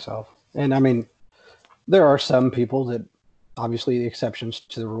that myself. And I mean, there are some people that, obviously, the exceptions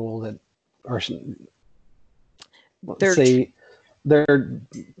to the rule that are, say, they're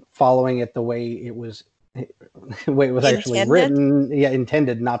following it the way it was, the way it was actually written. Yeah,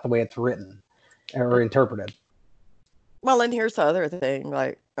 intended, not the way it's written or interpreted. Well, and here's the other thing,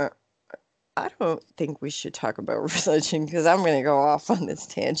 like, I don't think we should talk about religion because I'm going to go off on this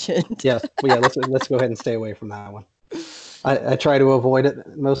tangent. Yes, well, yeah. Let's go ahead and stay away from that one. I try to avoid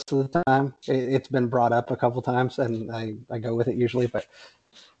it most of the time. It's been brought up a couple times, and I go with it usually. But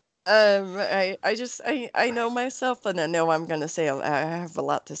I know myself, and I know I'm going to say I have a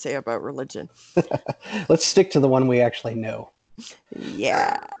lot to say about religion. Let's stick to the one we actually know.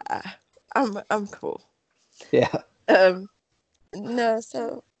 Yeah, I'm cool. Yeah. No,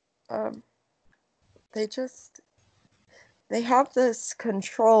 so they have this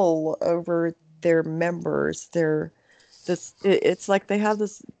control over their members. It's like they have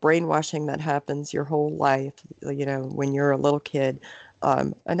this brainwashing that happens your whole life, you know, when you're a little kid.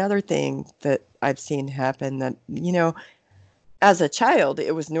 Another thing that I've seen happen that, you know, as a child,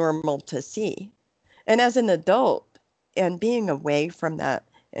 it was normal to see. And as an adult, and being away from that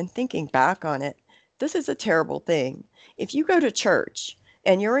and thinking back on it, this is a terrible thing. If you go to church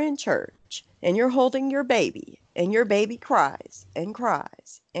and you're in church and you're holding your baby and your baby cries and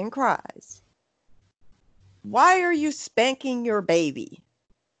cries and cries, why are you spanking your baby?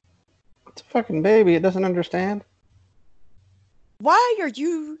 It's a fucking baby. It doesn't understand. Why are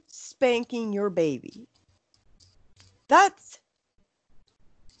you spanking your baby?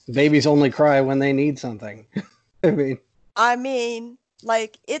 Babies only cry when they need something. I mean,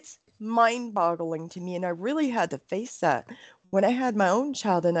 like, it's mind-boggling to me, and I really had to face that when I had my own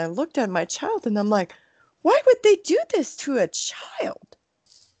child, and I looked at my child, and I'm like, why would they do this to a child?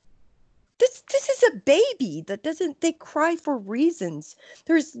 This is a baby they cry for reasons.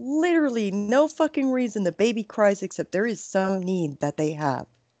 There's literally no fucking reason the baby cries except there is some need that they have.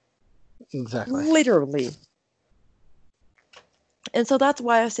 Exactly. Literally. And so that's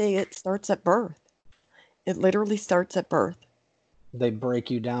why I say it starts at birth. It literally starts at birth. They break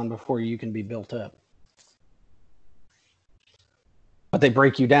you down before you can be built up. But they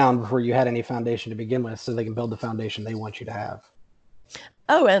break you down before you had any foundation to begin with, so they can build the foundation they want you to have.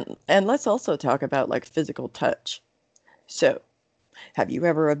 Oh, and let's also talk about like physical touch. So, have you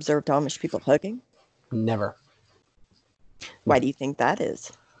ever observed Amish people hugging? Never. Why do you think that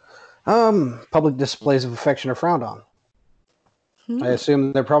is? Public displays of affection are frowned on. I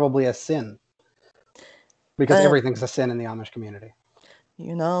assume they're probably a sin. Because everything's a sin in the Amish community.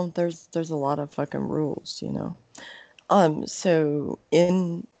 You know, there's a lot of fucking rules, you know. So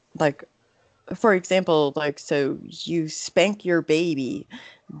in like for example, like, so you spank your baby,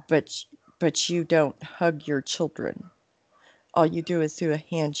 but you don't hug your children. All you do is do a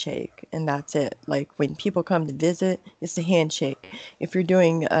handshake, and that's it. Like, when people come to visit, it's a handshake. If you're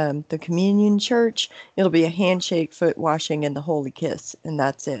doing the communion church, it'll be a handshake, foot washing, and the holy kiss, and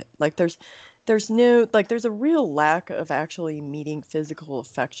that's it. Like, there's no, like, there's a real lack of actually meeting physical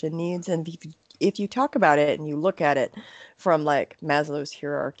affection needs. And if you talk about it and you look at it from like Maslow's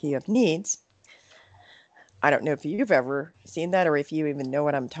hierarchy of needs, I don't know if you've ever seen that or if you even know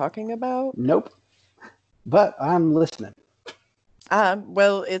what I'm talking about. Nope. But I'm listening.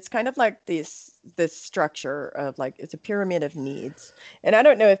 Well, it's kind of like this structure of, like, it's a pyramid of needs, and I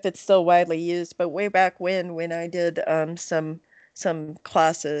don't know if it's still widely used, but way back when I did some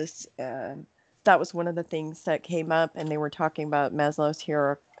classes, that was one of the things that came up, and they were talking about Maslow's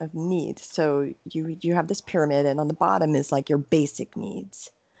hierarchy of needs. So you have this pyramid, and on the bottom is like your basic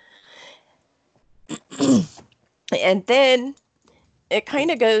needs, and then it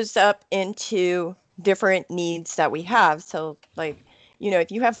kind of goes up into different needs that we have. So, like,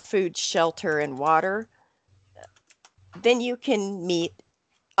 if you have food, shelter, and water, then you can meet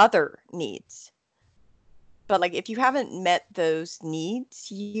other needs. But, like, if you haven't met those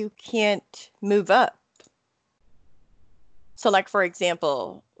needs, you can't move up. So, like, for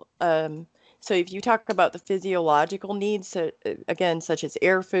example, so if you talk about the physiological needs, so, again, such as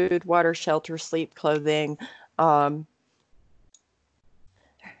air, food, water, shelter, sleep, clothing,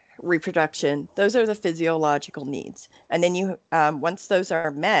 reproduction, those are the physiological needs. And then you, once those are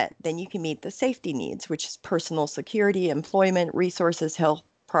met, then you can meet the safety needs, which is personal security, employment, resources, health,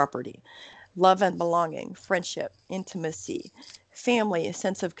 property, love and belonging, friendship, intimacy, family, a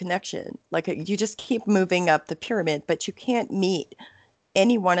sense of connection. Like, you just keep moving up the pyramid, but you can't meet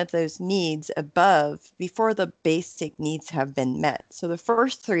any one of those needs above before the basic needs have been met. So the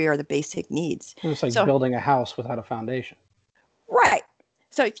first three are the basic needs. It's like So, building a house without a foundation. right.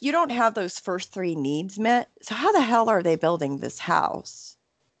 So if you don't have those first three needs met, so how the hell are they building this house?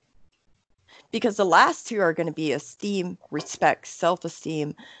 Because the last two are going to be esteem, respect,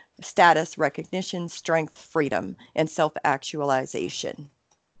 self-esteem, status, recognition, strength, freedom, and self-actualization,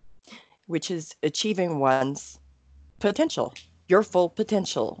 which is achieving one's potential, your full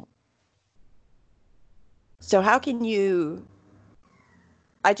potential. So how can you...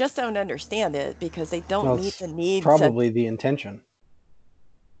 I just don't understand it, because they don't Well, meet it's the needs probably the intention.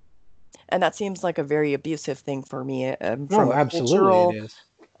 and that seems like a very abusive thing for me, No, absolutely it is.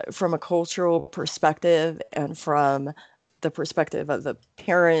 from a cultural perspective, and from the perspective of the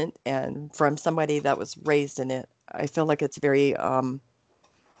parent, and from somebody that was raised in it. I feel like it's very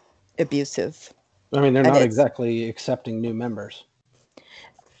abusive. I mean, they're And not it's exactly accepting new members,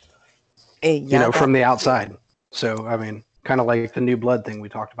 yeah, that from the too. outside. So, I mean, kind of like the new blood thing we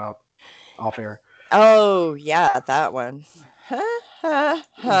talked about off air. Oh yeah, that one. Ha ha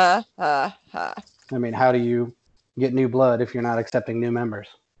ha ha ha. I mean, how do you get new blood if you're not accepting new members?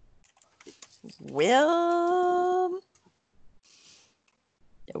 Well,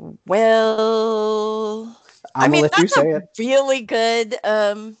 well, I I'm gonna mean, let you that's a say it. really good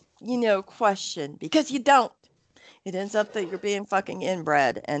question, because you don't. It ends up that you're being fucking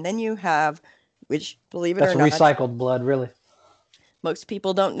inbred. And then you have, which, believe it That's or not, recycled blood, really. most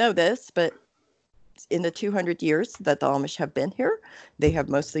people don't know this, but in the 200 years that the Amish have been here, they have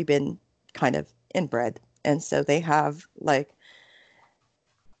mostly been kind of inbred. And so they have, like,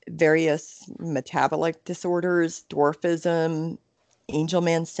 various metabolic disorders, dwarfism,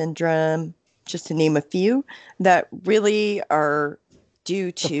 Angelman syndrome, just to name a few, that really are due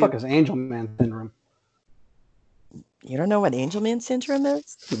The to... fuck is Angelman syndrome? You don't know what Angelman syndrome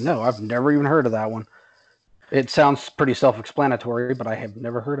is? No, I've never even heard of that one. It sounds pretty self-explanatory, but I have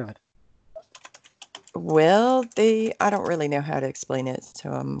never heard of it. Well, I don't really know how to explain it,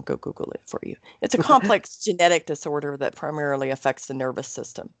 so I'm go Google it for you. It's a complex genetic disorder that primarily affects the nervous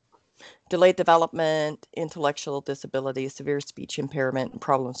system. Delayed development, intellectual disability, severe speech impairment, and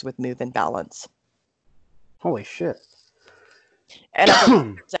problems with mood and balance. Holy shit. And I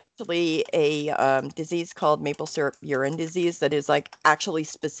believe there's actually a disease called maple syrup urine disease that is, like, actually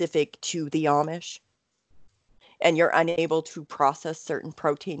specific to the Amish. And you're unable to process certain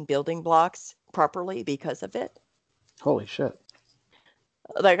protein building blocks properly because of it. Holy shit.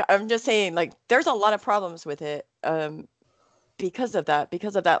 Like, I'm just saying, like, there's a lot of problems with it, because of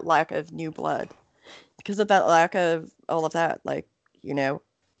that lack of new blood, because of that lack of all of that. Like,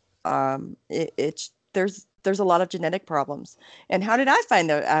 it's there's a lot of genetic problems. And how did I find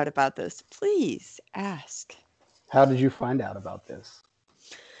out about this? Please ask. How did you find out about this?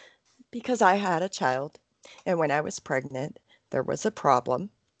 Because I had a child, and when I was pregnant, there was a problem,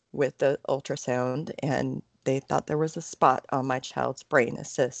 with the ultrasound, and they thought there was a spot on my child's brain, a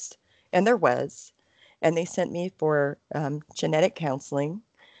cyst, and there was. And they sent me for genetic counseling.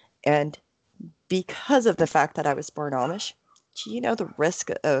 And because of the fact that I was born Amish, do you know the risk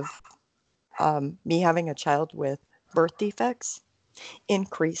of me having a child with birth defects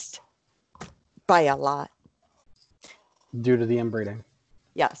increased by a lot? Due to the inbreeding.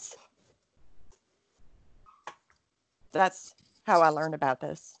 Yes. That's how I learned about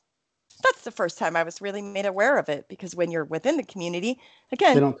this. That's the first time I was really made aware of it, because when you're within the community,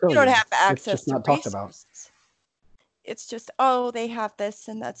 again, you don't have access to resources. It's just, oh, they have this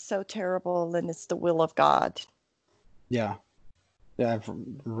and that's so terrible and it's the will of God. Yeah. Yeah, I've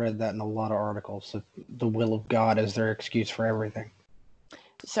read that in a lot of articles, that the will of God is their excuse for everything.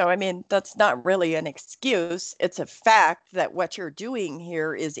 So, I mean, that's not really an excuse. It's a fact that what you're doing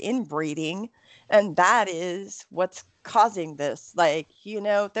here is inbreeding, and that is what's causing this. Like,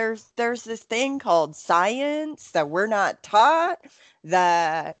 there's this thing called science that we're not taught,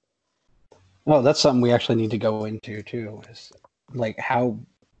 that... Well, that's something we actually need to go into too, is like how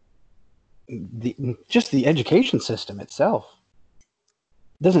just the education system itself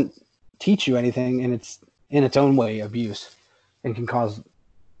doesn't teach you anything, and it's in its own way abuse and can cause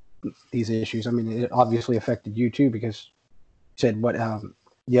these issues. I mean, it obviously affected you too, because you said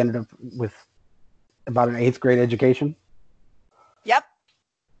you ended up with about an 8th grade education. Yep.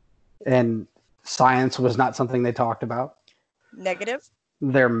 And science was not something they talked about. Negative.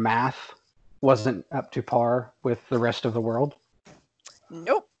 Their math wasn't up to par with the rest of the world.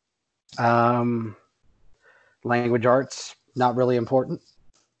 Nope. Language arts, not really important.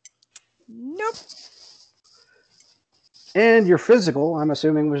 Nope. And your physical, I'm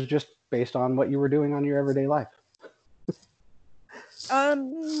assuming, was just based on what you were doing on your everyday life.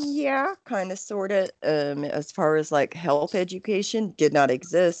 Yeah, kind of, sort of. As far as like health education, did not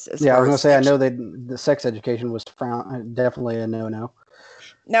exist. Yeah, I was gonna say, I know the sex education was definitely a no-no.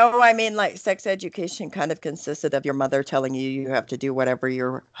 No, I mean, like, sex education kind of consisted of your mother telling you you have to do whatever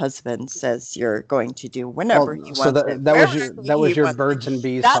your husband says you're going to do whenever you want. So that was your birds and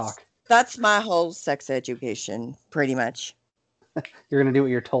bees talk. That's my whole sex education, pretty much. You're gonna do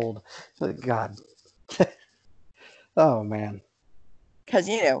what you're told. God. Oh man. Because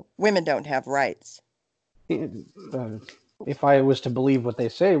women don't have rights. If I was to believe what they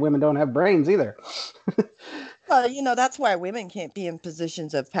say, women don't have brains either. Well, that's why women can't be in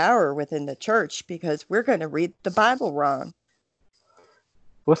positions of power within the church, because we're going to read the Bible wrong.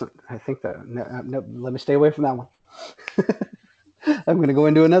 I think that... No, let me stay away from that one. I'm going to go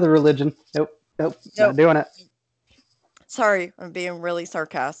into another religion. Nope, not doing it. Sorry, I'm being really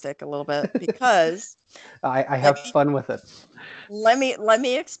sarcastic a little bit, because... I have fun with it. Let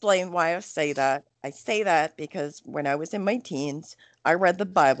me explain why I say that. I say that because when I was in my teens, I read the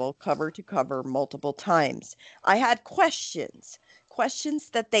Bible cover to cover multiple times. I had questions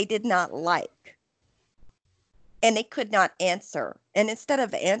that they did not like, and they could not answer. And instead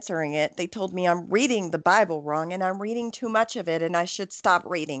of answering it, they told me I'm reading the Bible wrong and I'm reading too much of it and I should stop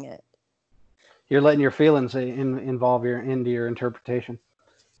reading it. You're letting your feelings involve into your interpretation.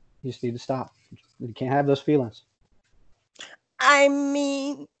 You just need to stop. You can't have those feelings. I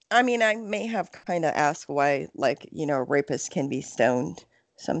mean, I may have kind of asked why, like, rapists can be stoned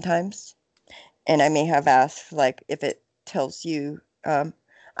sometimes. And I may have asked, like, if it tells you, I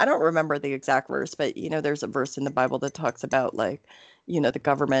don't remember the exact verse, but, there's a verse in the Bible that talks about, like, the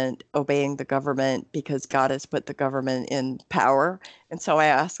government, obeying the government because God has put the government in power. And so I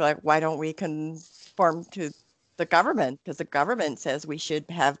asked, like, why don't we conform to the government? Because the government says we should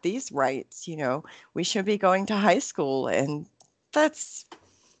have these rights, we should be going to high school, and that's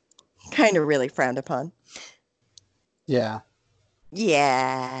kind of really frowned upon. Yeah.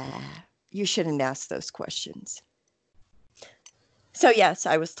 You shouldn't ask those questions. So yes,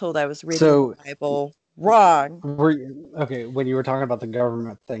 I was told I was reading the Bible wrong. Okay, when you were talking about the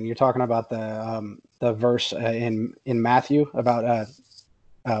government thing, you're talking about the verse in Matthew about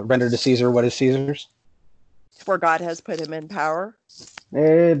render to Caesar what is Caesar's? For God has put him in power.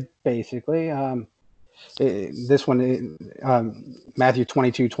 Basically, this one, Matthew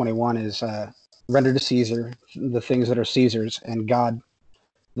 22:21 is render to Caesar the things that are Caesar's, and God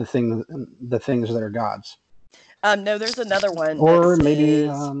the things that are God's. No, there's another one. Or maybe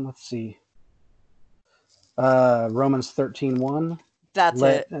let's see. Romans 13:1. That's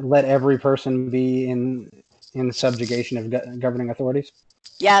it. Let every person be in subjugation of governing authorities.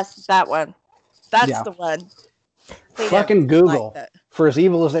 Yes, that one. That's the one. Fucking Google. Like, for as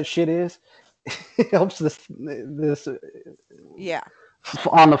evil as that shit is, it helps this on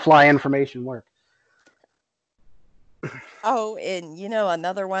the fly information work. Oh, and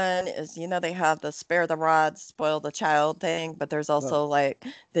another one is, they have the spare the rod, spoil the child thing, but there's Ugh. also like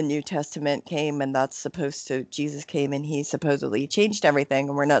the New Testament came and Jesus came and he supposedly changed everything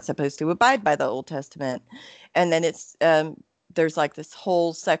and we're not supposed to abide by the Old Testament. And then there's like this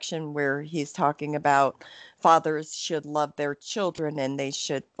whole section where he's talking about fathers should love their children and they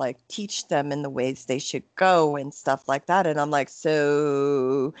should like teach them in the ways they should go and stuff like that. And I'm like,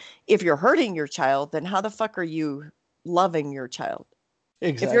 so if you're hurting your child, then how the fuck are you loving your child?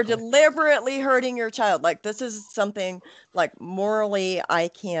 If you're Exactly. deliberately hurting your child, like this is something like morally I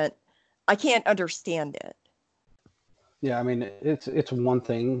can't understand it. Yeah, I mean, it's one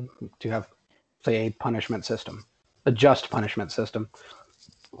thing to have, say, a punishment system, a just punishment system,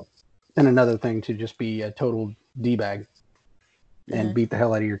 and another thing to just be a total d-bag and beat the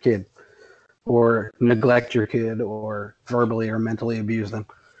hell out of your kid, or neglect your kid, or verbally or mentally abuse them.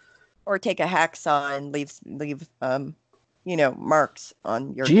 Or take a hacksaw and leave marks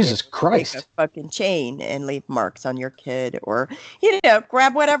on your kid. Jesus Christ. Take a fucking chain and leave marks on your kid, or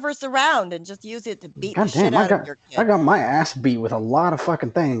grab whatever's around and just use it to beat the shit out of your kid. I got my ass beat with a lot of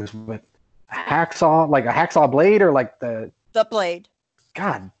fucking things, but a hacksaw, like a hacksaw blade, or like the blade.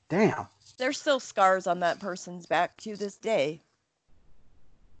 God damn. There's still scars on that person's back to this day.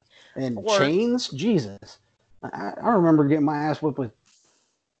 And chains, Jesus. I remember getting my ass whipped with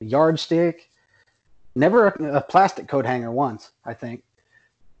a yardstick. Never a plastic coat hanger once, I think.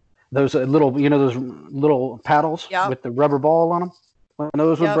 Those little, those little paddles with the rubber ball on them. When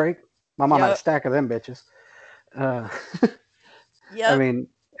those would break, my mom had a stack of them bitches. I mean,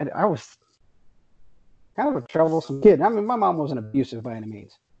 I was kind of a troublesome kid. I mean, my mom wasn't abusive by any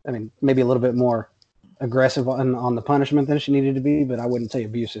means. I mean, maybe a little bit more aggressive on the punishment than she needed to be, but I wouldn't say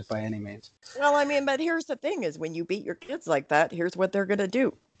abusive by any means. Well, I mean, but here's the thing is when you beat your kids like that, here's what they're going to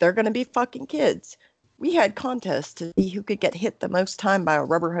do. They're going to be fucking kids. We had contests to see who could get hit the most time by a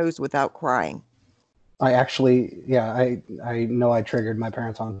rubber hose without crying. I actually, I know I triggered my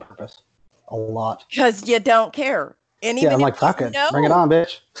parents on purpose a lot. Because you don't care. And even I'm like, fuck it. Bring it on,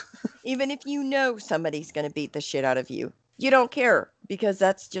 bitch. Even if you know somebody's going to beat the shit out of you, you don't care because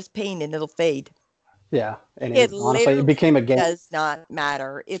that's just pain and it'll fade. Yeah. And honestly, it became a game. It does not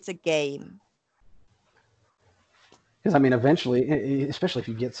matter. It's a game. Because, I mean, eventually, especially if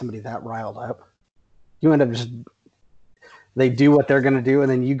you get somebody that riled up, you end up just, they do what they're going to do, and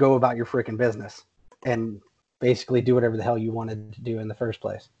then you go about your freaking business and basically do whatever the hell you wanted to do in the first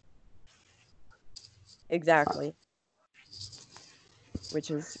place. Exactly. Which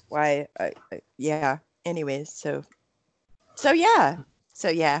is why, yeah. Anyways, so yeah.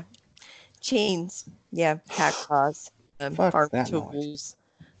 Chains, hacksaws, farm tools,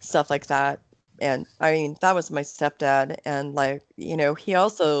 stuff like that. And I mean, that was my stepdad. And like, he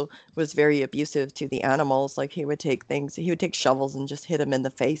also was very abusive to the animals. Like he would take shovels and just hit them in the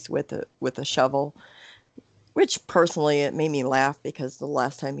face with a shovel, which personally, it made me laugh because the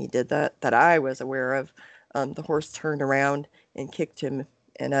last time he did that I was aware of, the horse turned around and kicked him.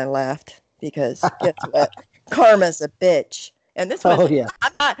 And I laughed because guess what? Karma's a bitch. And this was,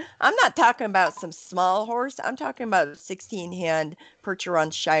 I'm not talking about some small horse. I'm talking about a 16-hand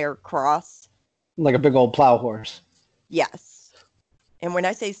Percheron Shire cross. Like a big old plow horse. Yes. And when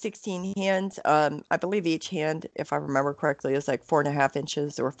I say 16 hands, I believe each hand, if I remember correctly, is like 4.5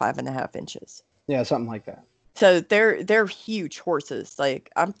 inches or 5.5 inches. Yeah, something like that. So they're huge horses. Like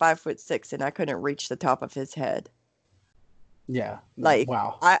I'm 5'6" and I couldn't reach the top of his head. Yeah. Like,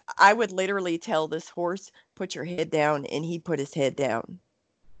 wow. I would literally tell this horse, put your head down, and he put his head down.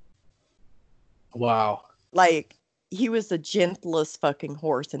 Wow. Like, he was the gentlest fucking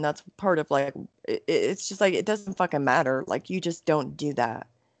horse, and that's part of, like, it's just like, it doesn't fucking matter. Like, you just don't do that.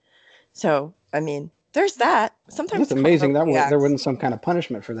 So, I mean, there's that. Sometimes it's amazing that there wasn't some kind of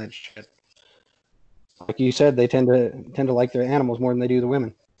punishment for that shit. Like you said, they tend to like their animals more than they do the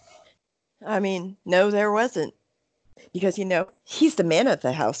women. I mean, no, there wasn't. Because, he's the man of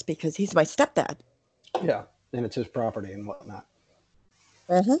the house because he's my stepdad. Yeah, and it's his property and whatnot.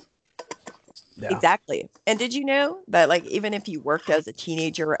 Mm-hmm. Yeah. Exactly. And did you know that, like, even if you worked as a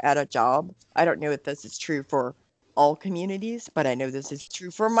teenager at a job, I don't know if this is true for all communities, but I know this is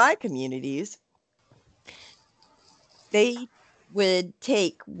true for my communities. They would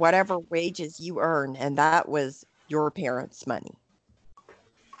take whatever wages you earn, and that was your parents' money.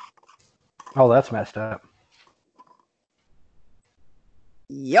 Oh, that's messed up.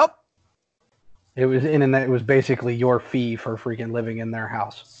 Yep. It was basically your fee for freaking living in their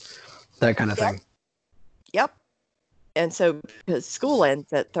house. That kind of thing. Yep. And so because school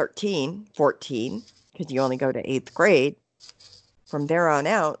ends at 13, 14, because you only go to 8th grade, from there on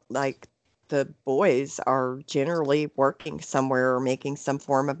out, like the boys are generally working somewhere or making some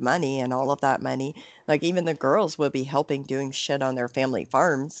form of money, and all of that money, like even the girls will be helping doing shit on their family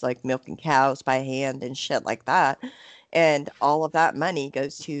farms, like milking cows by hand and shit like that. And all of that money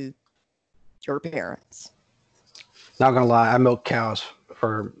goes to your parents. Not gonna lie, I milked cows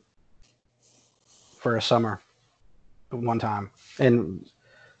for a summer one time, and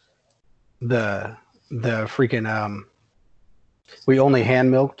the freaking we only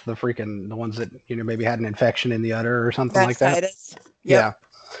hand milked the ones that maybe had an infection in the udder or something like that. Mastitis. Yep. Yeah,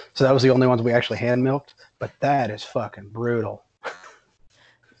 so that was the only ones we actually hand milked. But that is fucking brutal.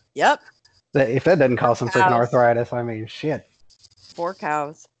 Yep. If that doesn't cause some freaking Cows. arthritis, I mean, shit. 4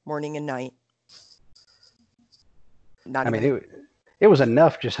 cows, morning and night. I mean, it was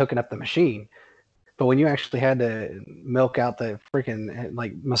enough just hooking up the machine. But when you actually had to milk out the freaking,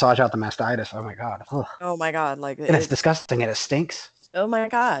 like, massage out the mastitis, oh my God. Ugh. Oh my God. Like, And it's disgusting and it stinks. oh my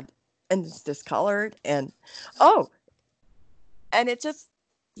God. And it's discolored and and it just,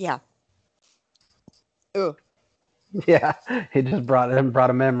 yeah. Ooh. Yeah, it just brought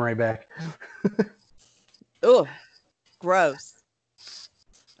a memory back. Ugh. Gross.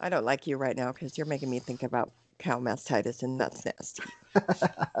 I don't like you right now because you're making me think about cow mastitis, and that's nasty.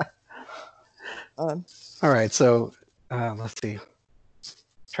 All right, so let's see.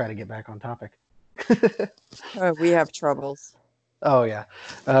 Try to get back on topic. We have troubles. Oh yeah.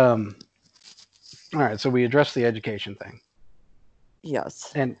 All right, so we addressed the education thing.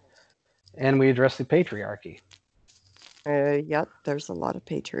 Yes. And we addressed the patriarchy. Yep, there's a lot of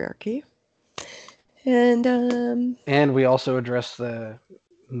patriarchy. And we also addressed the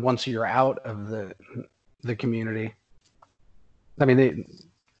once you're out of the community. I mean,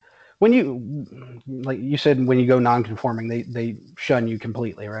 when you, like you said, when you go non-conforming, they shun you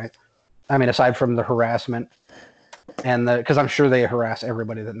completely, right? I mean, aside from the harassment and because I'm sure they harass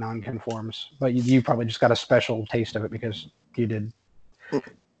everybody that non-conforms, but you probably just got a special taste of it because you did take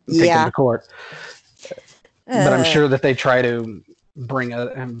them to court. But I'm sure that they try to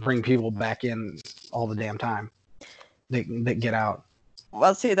bring people back in all the damn time. They get out.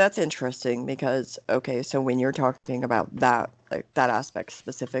 Well, see, that's interesting because, okay, so when you're talking about that, like that aspect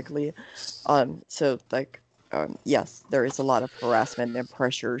specifically, yes, there is a lot of harassment and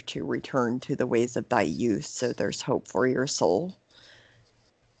pressure to return to the ways of thy youth, so there's hope for your soul.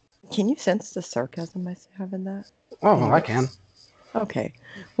 Can you sense the sarcasm I have in that? Oh, anyways. I can. Okay.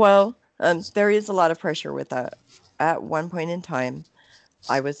 Well, there is a lot of pressure with that. At one point in time,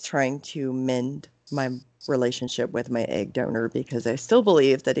 I was trying to mend my relationship with my egg donor because I still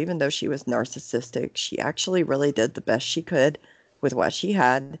believe that even though she was narcissistic, she actually really did the best she could with what she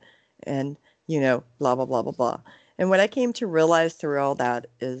had, and blah blah blah blah blah. And what I came to realize through all that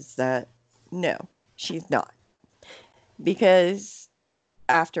is that no, she's not. Because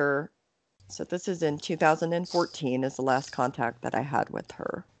so this is in 2014 is the last contact that I had with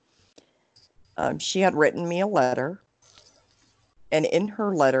her. She had written me a letter, and in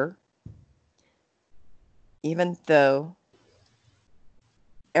her letter, even though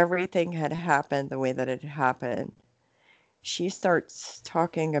everything had happened the way that it happened, she starts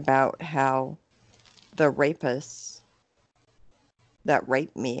talking about how the rapists that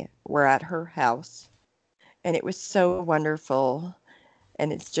raped me were at her house, and it was so wonderful,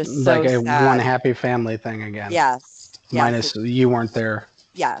 and it's just so like a sad. One happy family thing again. Yes. Minus you weren't there.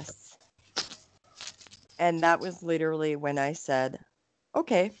 Yes. And that was literally when I said,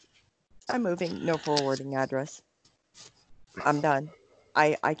 okay, I'm moving, no forwarding address. I'm done.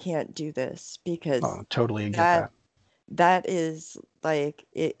 I can't do this because totally get that. That is like,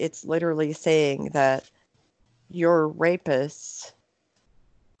 it's literally saying that your rapists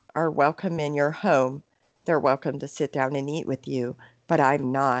are welcome in your home. They're welcome to sit down and eat with you, but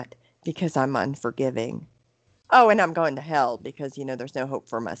I'm not because I'm unforgiving. Oh, and I'm going to hell because, there's no hope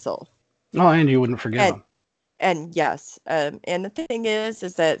for my soul. Oh, and you wouldn't forgive them. And yes, and the thing is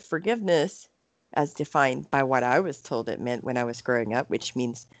that forgiveness, as defined by what I was told it meant when I was growing up, which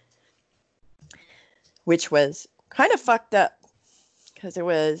was kind of fucked up, because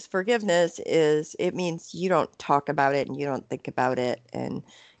it means you don't talk about it and you don't think about it, and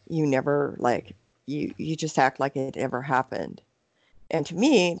you never you just act like it never happened. And to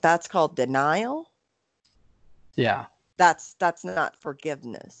me, that's called denial. Yeah. That's not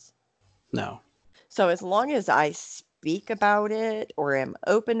forgiveness. No. So as long as I speak about it or am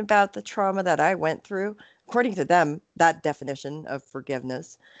open about the trauma that I went through, according to them, that definition of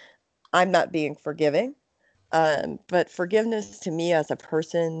forgiveness, I'm not being forgiving. But forgiveness to me as a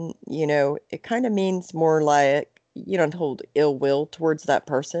person, it kind of means more like you don't hold ill will towards that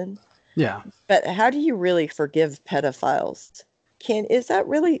person. Yeah. But how do you really forgive pedophiles? Is that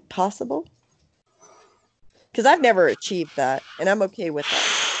really possible? Because I've never achieved that, and I'm okay with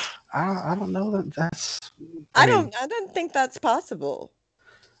that. I don't know that that's. I don't think that's possible.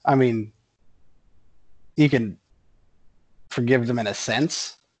 I mean, you can forgive them in a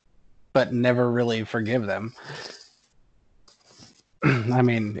sense, but never really forgive them. I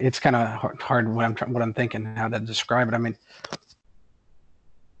mean, it's kind of hard what I'm thinking how to describe it. I mean,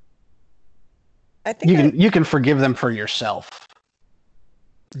 I think you can forgive them for yourself,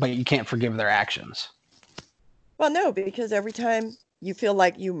 but you can't forgive their actions. well, no, because every time you feel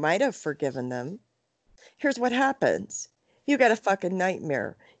like you might have forgiven them, here's what happens. You get a fucking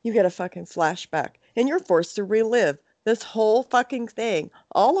nightmare. You get a fucking flashback, and you're forced to relive this whole fucking thing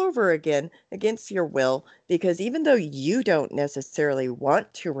all over again against your will, because even though you don't necessarily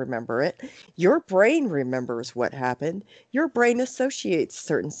want to remember it, your brain remembers what happened. Your brain associates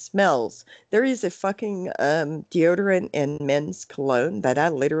certain smells. There is a fucking deodorant in men's cologne that I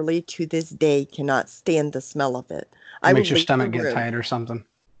literally to this day cannot stand the smell of it. It I will makes your leave the stomach get room. tight or something.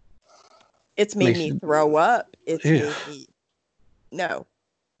 It's made me throw up. It's Ew. made me no.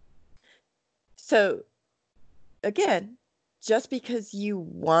 So again, just because you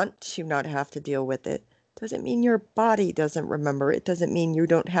want to not have to deal with it doesn't mean your body doesn't remember. It doesn't mean you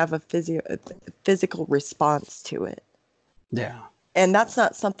don't have a physical response to it. Yeah. And that's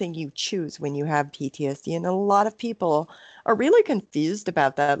not something you choose when you have PTSD. And a lot of people are really confused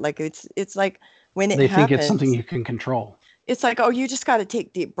about that. Like it's like when it They happens, think it's something you can control. It's like, oh, you just got to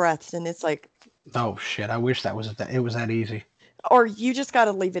take deep breaths, and it's like, oh shit, I wish it was that easy. Or you just got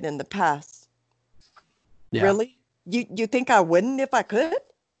to leave it in the past. Yeah. Really? You think I wouldn't if I could?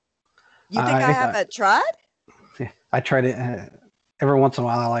 You think I haven't tried? I try to. Every once in a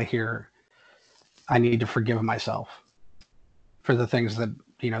while, I hear I need to forgive myself for the things that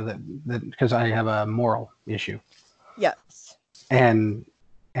that because I have a moral issue. Yes. And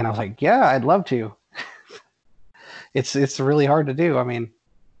I was like, yeah, I'd love to. It's really hard to do. I mean,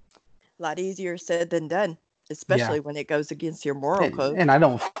 a lot easier said than done, especially when it goes against your moral code. And I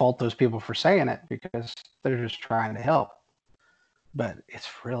don't fault those people for saying it because they're just trying to help. But it's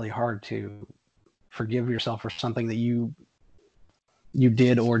really hard to forgive yourself for something that you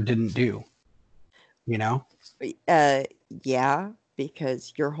did or didn't do. Yeah,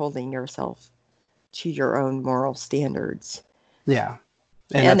 because you're holding yourself to your own moral standards. Yeah.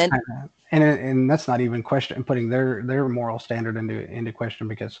 And that's not even putting their moral standard into question,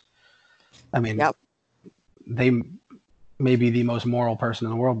 because I mean, they may be the most moral person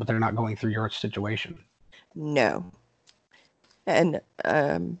in the world, but they're not going through your situation. No. And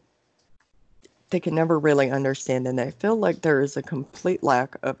they can never really understand, and I feel like there is a complete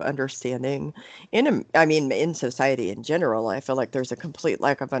lack of understanding in society in general. I feel like there's a complete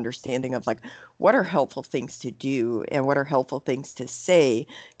lack of understanding of like what are helpful things to do and what are helpful things to say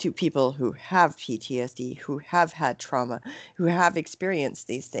to people who have PTSD, who have had trauma, who have experienced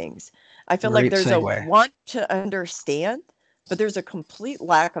these things. I feel like there's a want to understand, but there's a complete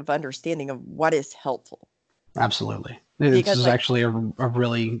lack of understanding of what is helpful. Absolutely. This is actually a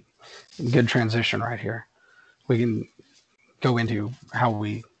really good transition right here. We can go into how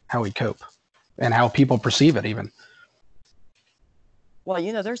we cope and how people perceive it even. Well,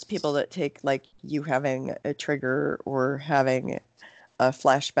 there's people that take like you having a trigger or having a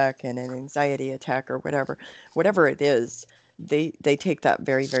flashback and an anxiety attack or whatever it is, they take that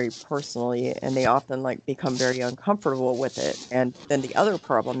very, very personally, and they often like become very uncomfortable with it. And then the other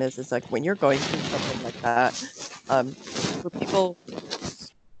problem is like when you're going through something like that, for people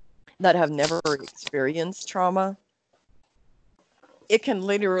that have never experienced trauma, it can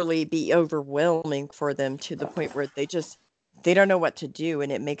literally be overwhelming for them to the point where they don't know what to do,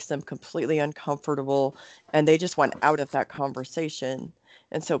 and it makes them completely uncomfortable, and they just want out of that conversation.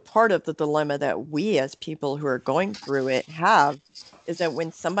 And so part of the dilemma that we as people who are going through it have is that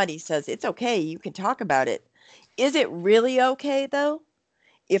when somebody says, it's okay, you can talk about it. Is it really okay, though?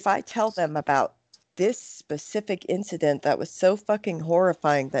 If I tell them about this specific incident that was so fucking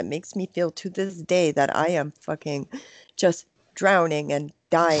horrifying that makes me feel to this day that I am fucking just drowning and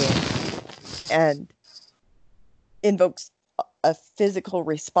dying and invokes a physical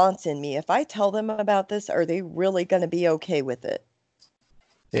response in me. If I tell them about this, are they really going to be okay with it?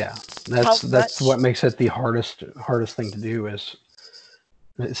 Yeah, that's what makes it the hardest thing to do, is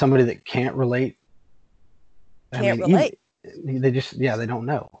somebody that can't relate. Relate. They don't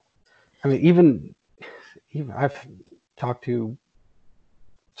know. I mean, even I've talked to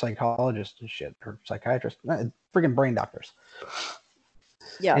psychologists and shit, or psychiatrists, freaking brain doctors.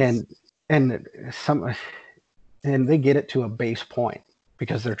 Yes. And they get it to a base point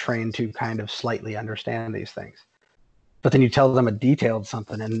because they're trained to kind of slightly understand these things. But then you tell them a detailed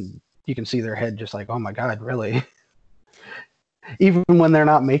something, and you can see their head just like, oh my God, really? Even when they're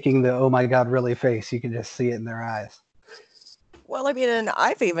not making the oh my God, really face, you can just see it in their eyes. Well, I mean, and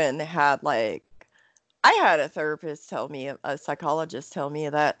I've even had like, I had a therapist tell me, a psychologist tell me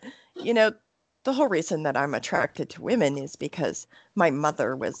that, you know, the whole reason that I'm attracted to women is because my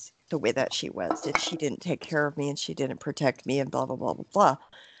mother was the way that she was, and she didn't take care of me, and she didn't protect me, and blah, blah, blah, blah, blah.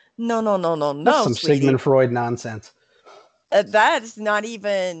 No, no, no, no, That's no, some sweetie. Sigmund Freud nonsense. That's not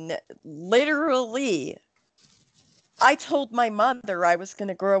even literally. I told my mother I was going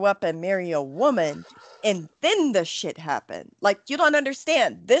to grow up and marry a woman, and then the shit happened. Like, you don't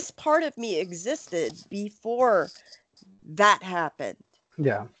understand. This part of me existed before that happened.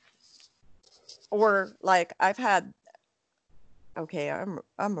 Yeah. Or like I've had, okay, I'm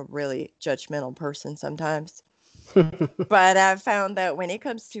a really judgmental person sometimes. But I've found that when it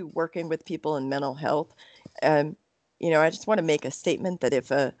comes to working with people in mental health, I just want to make a statement that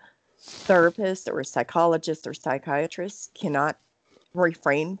if a therapist or a psychologist or psychiatrist cannot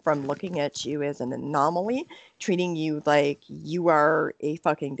refrain from looking at you as an anomaly, treating you like you are a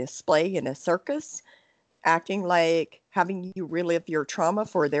fucking display in a circus, acting like having you relive your trauma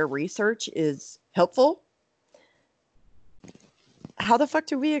for their research is helpful, how the fuck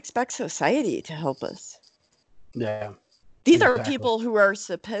do we expect society to help us? Yeah. These are Exactly. people who are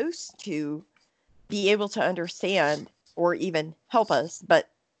supposed to be able to understand or even help us, but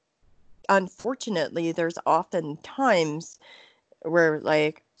unfortunately, there's often times where,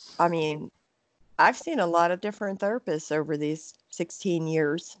 like, I mean, I've seen a lot of different therapists over these 16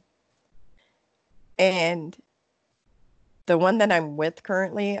 years. And the one that I'm with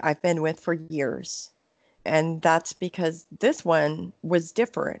currently, I've been with for years. And that's because this one was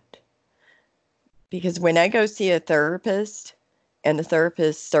different. Because when I go see a therapist and the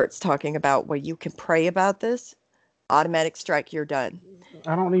therapist starts talking about, well, you can pray about this, automatic strike, you're done.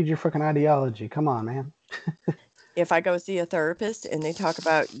 I don't need your freaking ideology. Come on, man. If I go see a therapist and they talk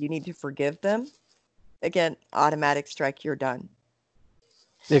about you need to forgive them, again, automatic strike, you're done.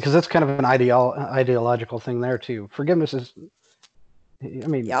 Yeah, because that's kind of an ideological thing there too. Forgiveness is, I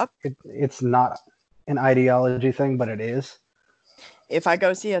mean, Yep. it's not an ideology thing, but it is. If I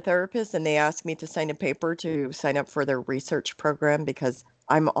go see a therapist and they ask me to sign a paper to sign up for their research program because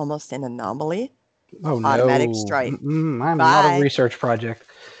I'm almost an anomaly, Oh automatic no, strike. I'm not a Bye. research project.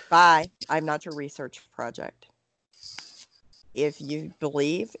 Bye. I'm not your research project. If you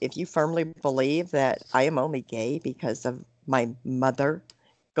firmly believe that I am only gay because of my mother,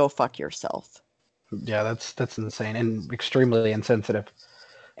 go fuck yourself. Yeah, that's insane and extremely insensitive.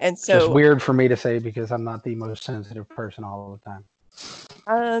 And Just so, weird for me to say because I'm not the most sensitive person all the time.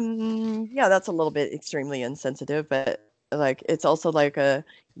 yeah, that's a little bit extremely insensitive, but like it's also like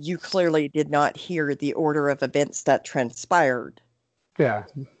you clearly did not hear the order of events that transpired. Yeah,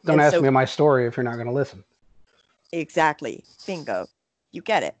 don't And ask so me my story if you're not going to listen. exactly, bingo, you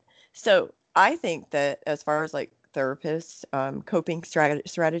get it. So I think that as far as like therapists, coping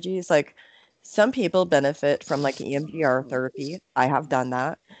strategies, like some people benefit from like EMDR therapy. I have done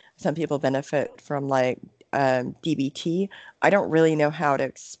that. Some people benefit from like DBT. I don't really know how to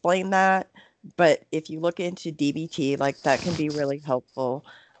explain that, but if you look into DBT, like that can be really helpful.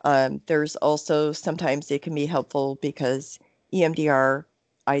 There's also sometimes it can be helpful because EMDR,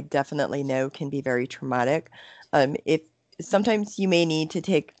 I definitely know, can be very traumatic. If sometimes you may need to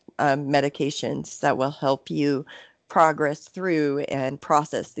take medications that will help you progress through and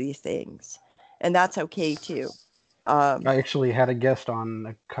process these things, and that's okay too. I actually had a guest on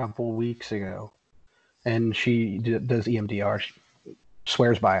a couple weeks ago, and she does EMDR. She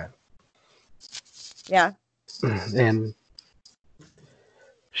swears by it, Yeah, and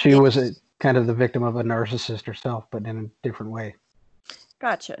she it was kind of the victim of a narcissist herself, but in a different way.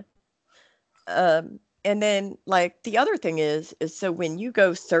 gotcha. And then like the other thing is so when you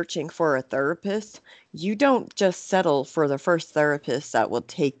go searching for a therapist, you don't just settle for the first therapist that will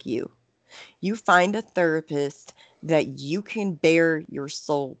take you. You find a therapist that you can bare your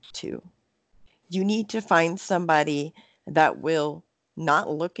soul to. You need to find somebody that will not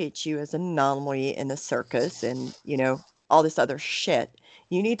look at you as an anomaly in a circus and, all this other shit.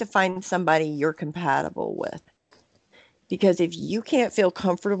 You need to find somebody you're compatible with. Because if you can't feel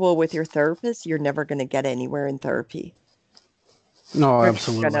comfortable with your therapist, you're never going to get anywhere in therapy. No, You're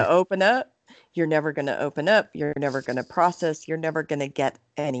never going absolutely. to open up. You're never going to open up. You're never going to process. You're never going to get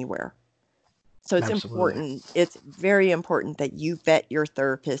anywhere. So it's Absolutely. important. It's very important that you vet your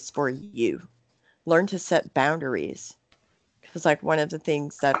therapist for you. Learn to set boundaries. Because like one of the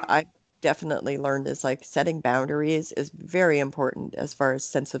things that I definitely learned is like setting boundaries is very important as far as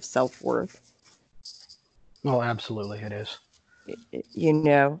sense of self-worth. Oh, absolutely, it is. You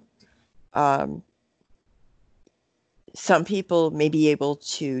know, Um, some people may be able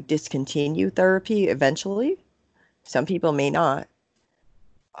to discontinue therapy eventually. Some people may not.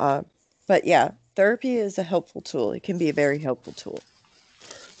 Uh, but yeah, therapy is a helpful tool. It can be a very helpful tool.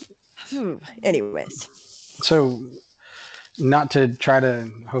 Anyways. So, not to try to,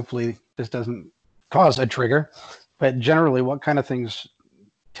 hopefully, this doesn't cause a trigger, but generally, what kind of things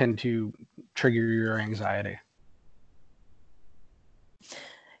tend to trigger your anxiety?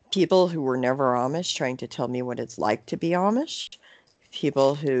 People who were never Amish trying to tell me what it's like to be Amish.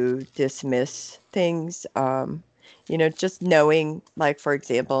 People who dismiss things. Just knowing, like, for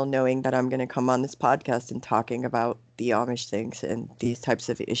example, knowing that I'm going to come on this podcast and talking about the Amish things and these types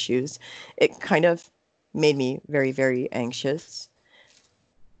of issues, it kind of made me very, very anxious.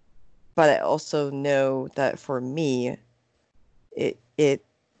 But I also know that for me,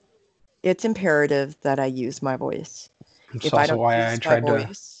 it's imperative that I use my voice. It's also why I tried to.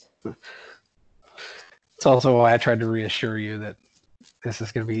 It's also why I tried to reassure you that this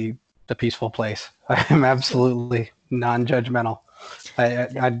is going to be a peaceful place. I'm absolutely non-judgmental.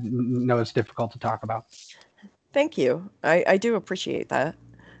 I know it's difficult to talk about. Thank you. I do appreciate that.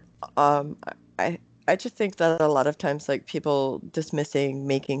 I I just think that a lot of times, like, people dismissing,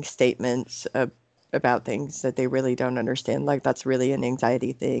 making statements about things that they really don't understand, like, that's really an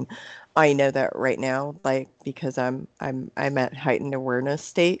anxiety thing. I know that right now, like, because I'm at heightened awareness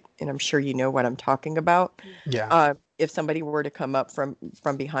state, and I'm sure you know what I'm talking about. Yeah. If somebody were to come up from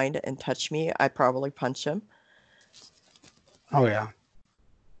behind and touch me, I'd probably punch them. Oh yeah.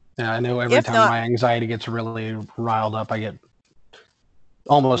 Yeah, I know every If time not, my anxiety gets really riled up, I get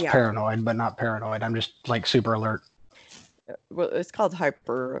almost yeah, paranoid, but not paranoid. I'm just like super alert. well, it's called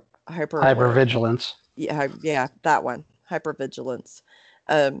hyper Hypervigilance. yeah, that one, hypervigilance.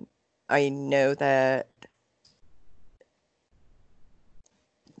 Um, I know that,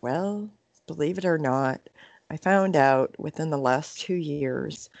 well, believe it or not, I found out within the last 2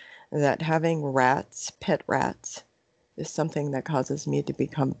 years that having rats, pet rats, is something that causes me to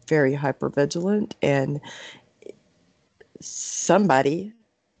become very hypervigilant. And somebody,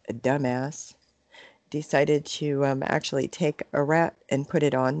 a dumbass, decided to actually take a rat and put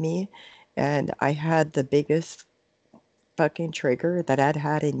it on me. And I had the biggest fucking trigger that I'd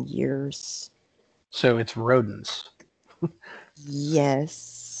had in years. So it's rodents.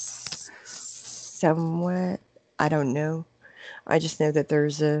 Yes, somewhat. I don't know. I just know that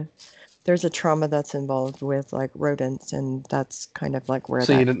there's a trauma that's involved with, like, rodents, and that's kind of like where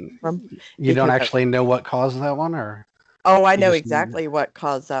So that came from. you don't Because actually know what caused that one, or I you know just exactly what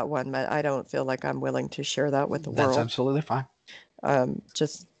caused that one, but I don't feel like I'm willing to share that with the that's world. absolutely fine.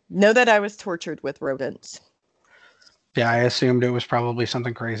 Just know that I was tortured with rodents. Yeah, I assumed it was probably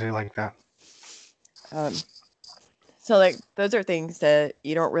something crazy like that. So, like, those are things that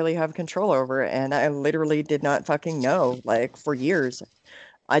you don't really have control over, and I literally did not fucking know, like, for years.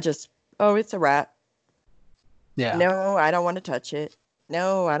 I just, oh, it's a rat. Yeah. No, I don't want to touch it.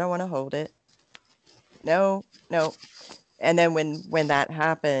 No, I don't want to hold it. No, no. And then when that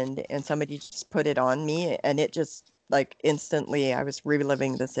happened and somebody just put it on me, and it just, like, instantly I was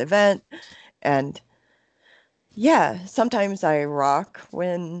reliving this event. And yeah, sometimes I rock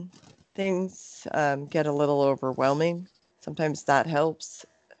when things get a little overwhelming. Sometimes that helps.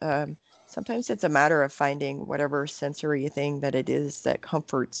 Sometimes it's a matter of finding whatever sensory thing that it is that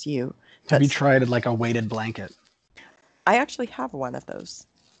comforts you. Have you tried like a weighted blanket? I actually have one of those.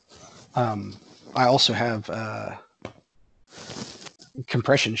 I also have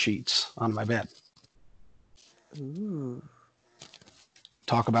compression sheets on my bed. Ooh.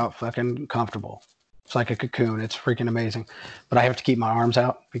 Talk about fucking comfortable. It's like a cocoon. It's freaking amazing. But I have to keep my arms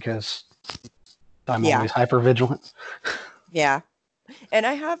out because I'm always hyper vigilant. Yeah. And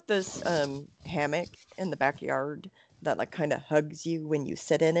I have this hammock in the backyard that, like, kind of hugs you when you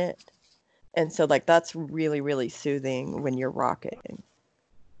sit in it. And so, like, that's really, really soothing when you're rocking.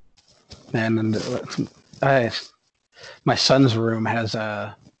 And my son's room has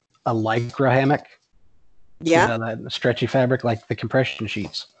a Lycra hammock. Yeah. You know, that stretchy fabric, like the compression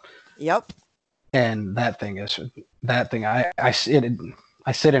sheets. Yep. And that thing, I sit in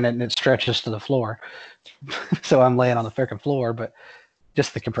it and it stretches to the floor. So I'm laying on the freaking floor, but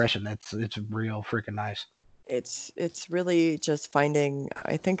just the compression, it's real freaking nice. It's really just finding,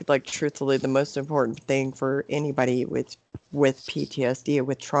 I think, like, truthfully, the most important thing for anybody with PTSD,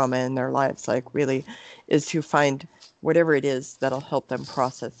 with trauma in their lives, like, really, is to find whatever it is that'll help them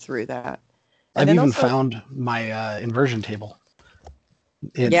process through that. And I've even found my inversion table.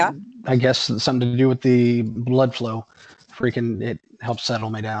 I guess something to do with the blood flow. Freaking, it helps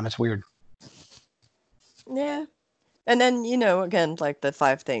settle me down. It's weird. Yeah. And then, again, like the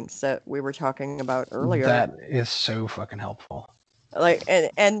 5 things that we were talking about earlier, That is so fucking helpful. like,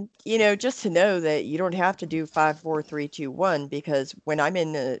 and just to know that you don't have to do 5, 4, 3, 2, 1, because when I'm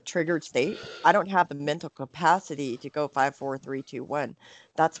in a triggered state, I don't have the mental capacity to go 5, 4, 3, 2, 1.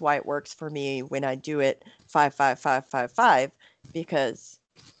 That's why it works for me when I do it 5, 5, 5, 5, 5, because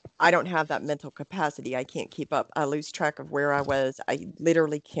I don't have that mental capacity. I can't keep up. I lose track of where I was. I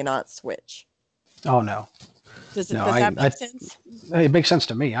literally cannot switch. Oh no, no, Does that make sense? it makes sense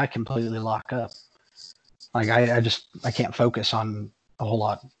to me. I completely lock up. Like I can't focus on a whole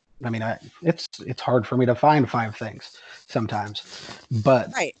lot. I mean, it's hard for me to find 5 things sometimes,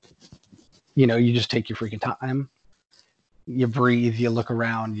 but Right. you just take your freaking time. You breathe, you look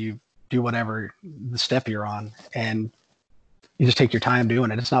around, you do whatever the step you're on, and you just take your time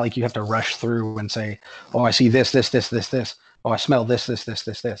doing it. It's not like you have to rush through and say, "Oh, I see this, this, this, this, this. Oh, I smell this, this, this,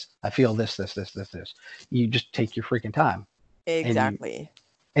 this, this. I feel this, this, this, this, this." You just take your freaking time, and Exactly.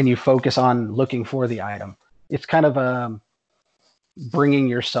 you focus on looking for the item. It's kind of bringing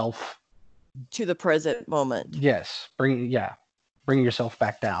yourself, To the present moment. yes, bringing yourself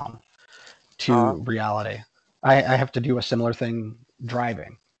back down Uh, to reality. I have to do a similar thing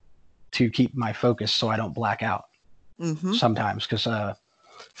driving to keep my focus so I don't black out mm-hmm. sometimes because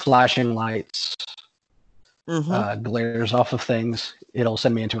flashing lights, Mm-hmm. glares off of things, it'll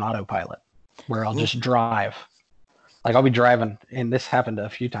send me into an autopilot where I'll Mm-hmm. just drive. Like I'll be driving, and this happened a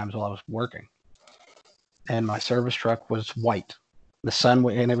few times while I was working, and my service truck was white. The sun,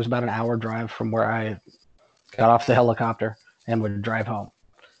 and it was about an hour drive from where I got off the helicopter and would drive home.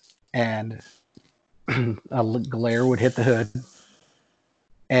 And a glare would hit the hood,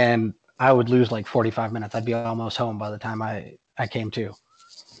 and I would lose like 45 minutes. I'd be almost home by the time I came to.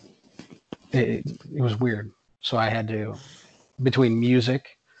 It was weird. So I had to, between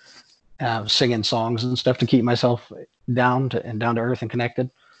music, singing songs and stuff to keep myself down to earth and connected,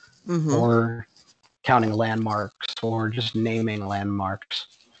 Mm-hmm. or counting landmarks or just naming landmarks.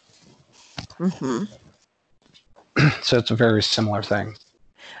 Mm-hmm. So it's a very similar thing.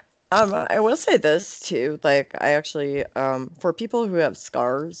 I will say this too, like I actually, for people who have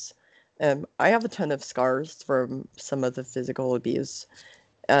scars, I have a ton of scars from some of the physical abuse.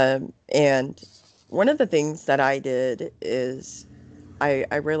 And one of the things that I did is I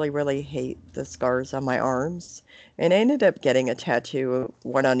really, really hate the scars on my arms. And I ended up getting a tattoo,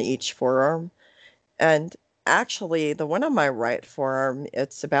 one on each forearm. And actually, the one on my right forearm,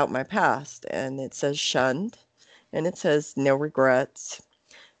 it's about my past, and it says shunned, and it says no regrets.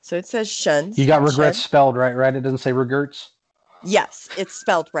 So it says You shunned, got regrets shunned. spelled right, right? It doesn't say regrets. Yes, it's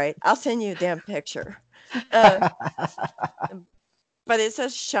spelled right. I'll send you a damn picture. Uh, but it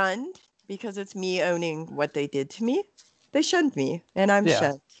says shunned because it's me owning what they did to me. They shunned me, and I'm Yeah.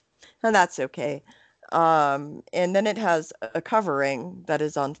 shunned, and that's okay. And then it has a covering that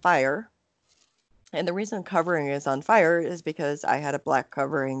is on fire. And the reason covering is on fire is because I had a black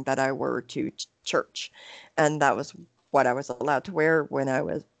covering that I wore to church, and that was what I was allowed to wear when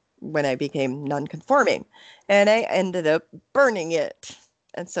I became non-conforming, and I ended up burning it.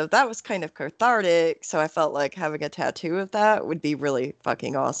 And so that was kind of cathartic. So I felt like having a tattoo of that would be really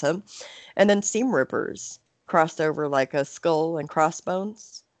fucking awesome. And then seam rippers crossed over like a skull and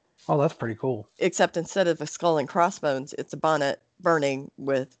crossbones, Oh, that's pretty cool. except instead of a skull and crossbones, it's a bonnet burning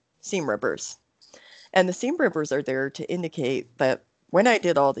with seam rippers. And the seam rippers are there to indicate that when I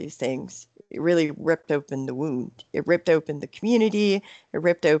did all these things, it really ripped open the wound. It ripped open the community. It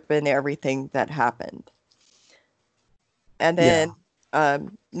ripped open everything that happened. And Yeah,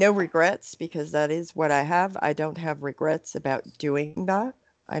 then no regrets, because that is what I have. I don't have regrets about doing that.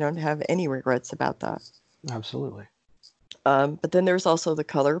 I don't have any regrets about that. absolutely. But then there's also the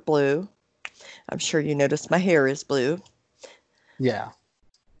color blue. I'm sure you noticed my hair is blue. Yeah.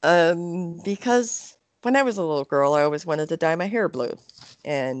 Because when I was a little girl, I always wanted to dye my hair blue.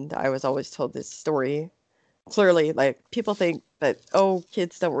 And I was always told this story. Clearly, like, people think that, oh,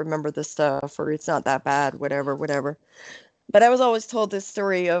 kids don't remember this stuff or it's not that bad, whatever, whatever. But I was always told this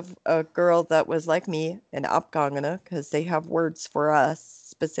story of a girl that was like me, an Apgangana, because they have words for us,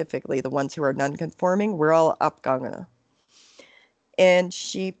 specifically the ones who are non-conforming. We're all Apgangana. And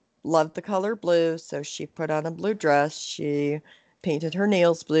she loved the color blue, so she put on a blue dress. She painted her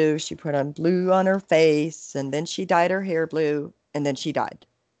nails blue. She put on blue on her face, and then she dyed her hair blue, and then she died.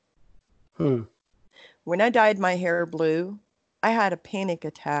 Hmm. When I dyed my hair blue, I had a panic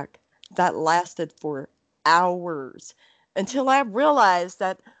attack that lasted for hours until I realized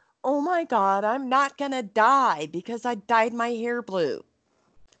that, oh my God, I'm not going to die because I dyed my hair blue,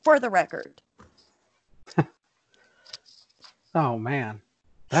 for the record. Oh man,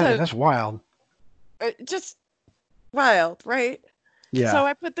 So that's wild. just Wild, right? Yeah. So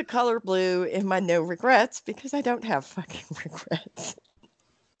I put the color blue in my no regrets because I don't have fucking regrets.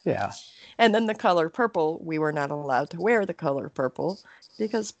 Yeah. And then the color purple, we were not allowed to wear the color purple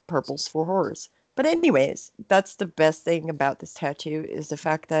because purple's for horrors. But anyways, that's the best thing about this tattoo is the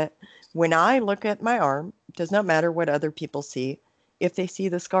fact that when I look at my arm, it does not matter what other people see, if they see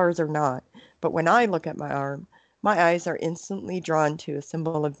the scars or not. But when I look at my arm, my eyes are instantly drawn to a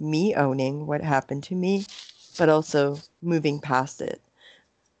symbol of me owning what happened to me, but also moving past it.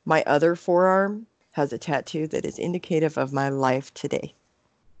 My other forearm has a tattoo that is indicative of my life today.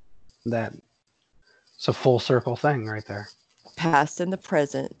 That it's a full circle thing right there. Past and the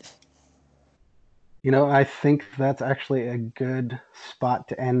present. I think that's actually a good spot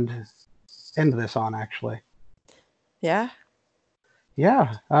to end this on, actually. Yeah.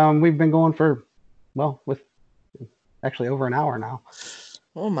 Yeah. We've been going for, well, with actually over an hour now.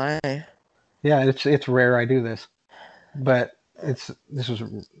 Oh my. Yeah, it's rare I do this, but this was a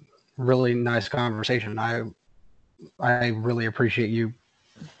really nice conversation. I really appreciate you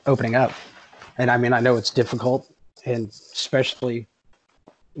opening up. And I mean, I know it's difficult, and especially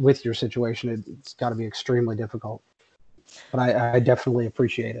with your situation, it's got to be extremely difficult. But I definitely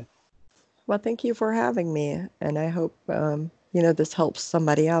appreciate it. Well, thank you for having me. And I hope, this helps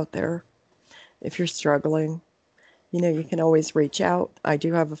somebody out there. If you're struggling, you can always reach out. I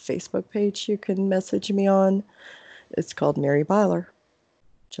do have a Facebook page you can message me on. It's called Mary Byler,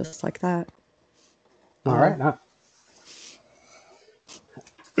 just like that. All right.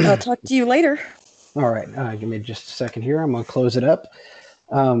 I'll talk to you later. All right. Give me just a second here. I'm going to close it up.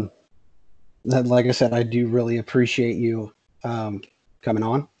 Like I said, I do really appreciate you coming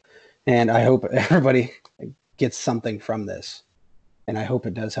on. And I hope everybody gets something from this. And I hope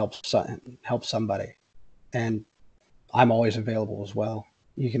it does help somebody. And I'm always available as well.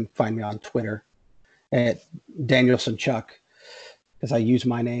 You can find me on Twitter at Danielson Chuck because I use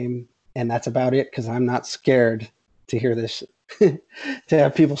my name. And that's about it because I'm not scared to hear this, to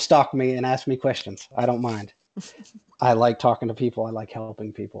have people stalk me and ask me questions. I don't mind. I like talking to people. I like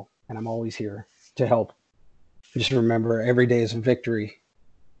helping people. And I'm always here to help. Just remember, every day is a victory.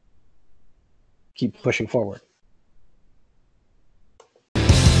 Keep pushing forward.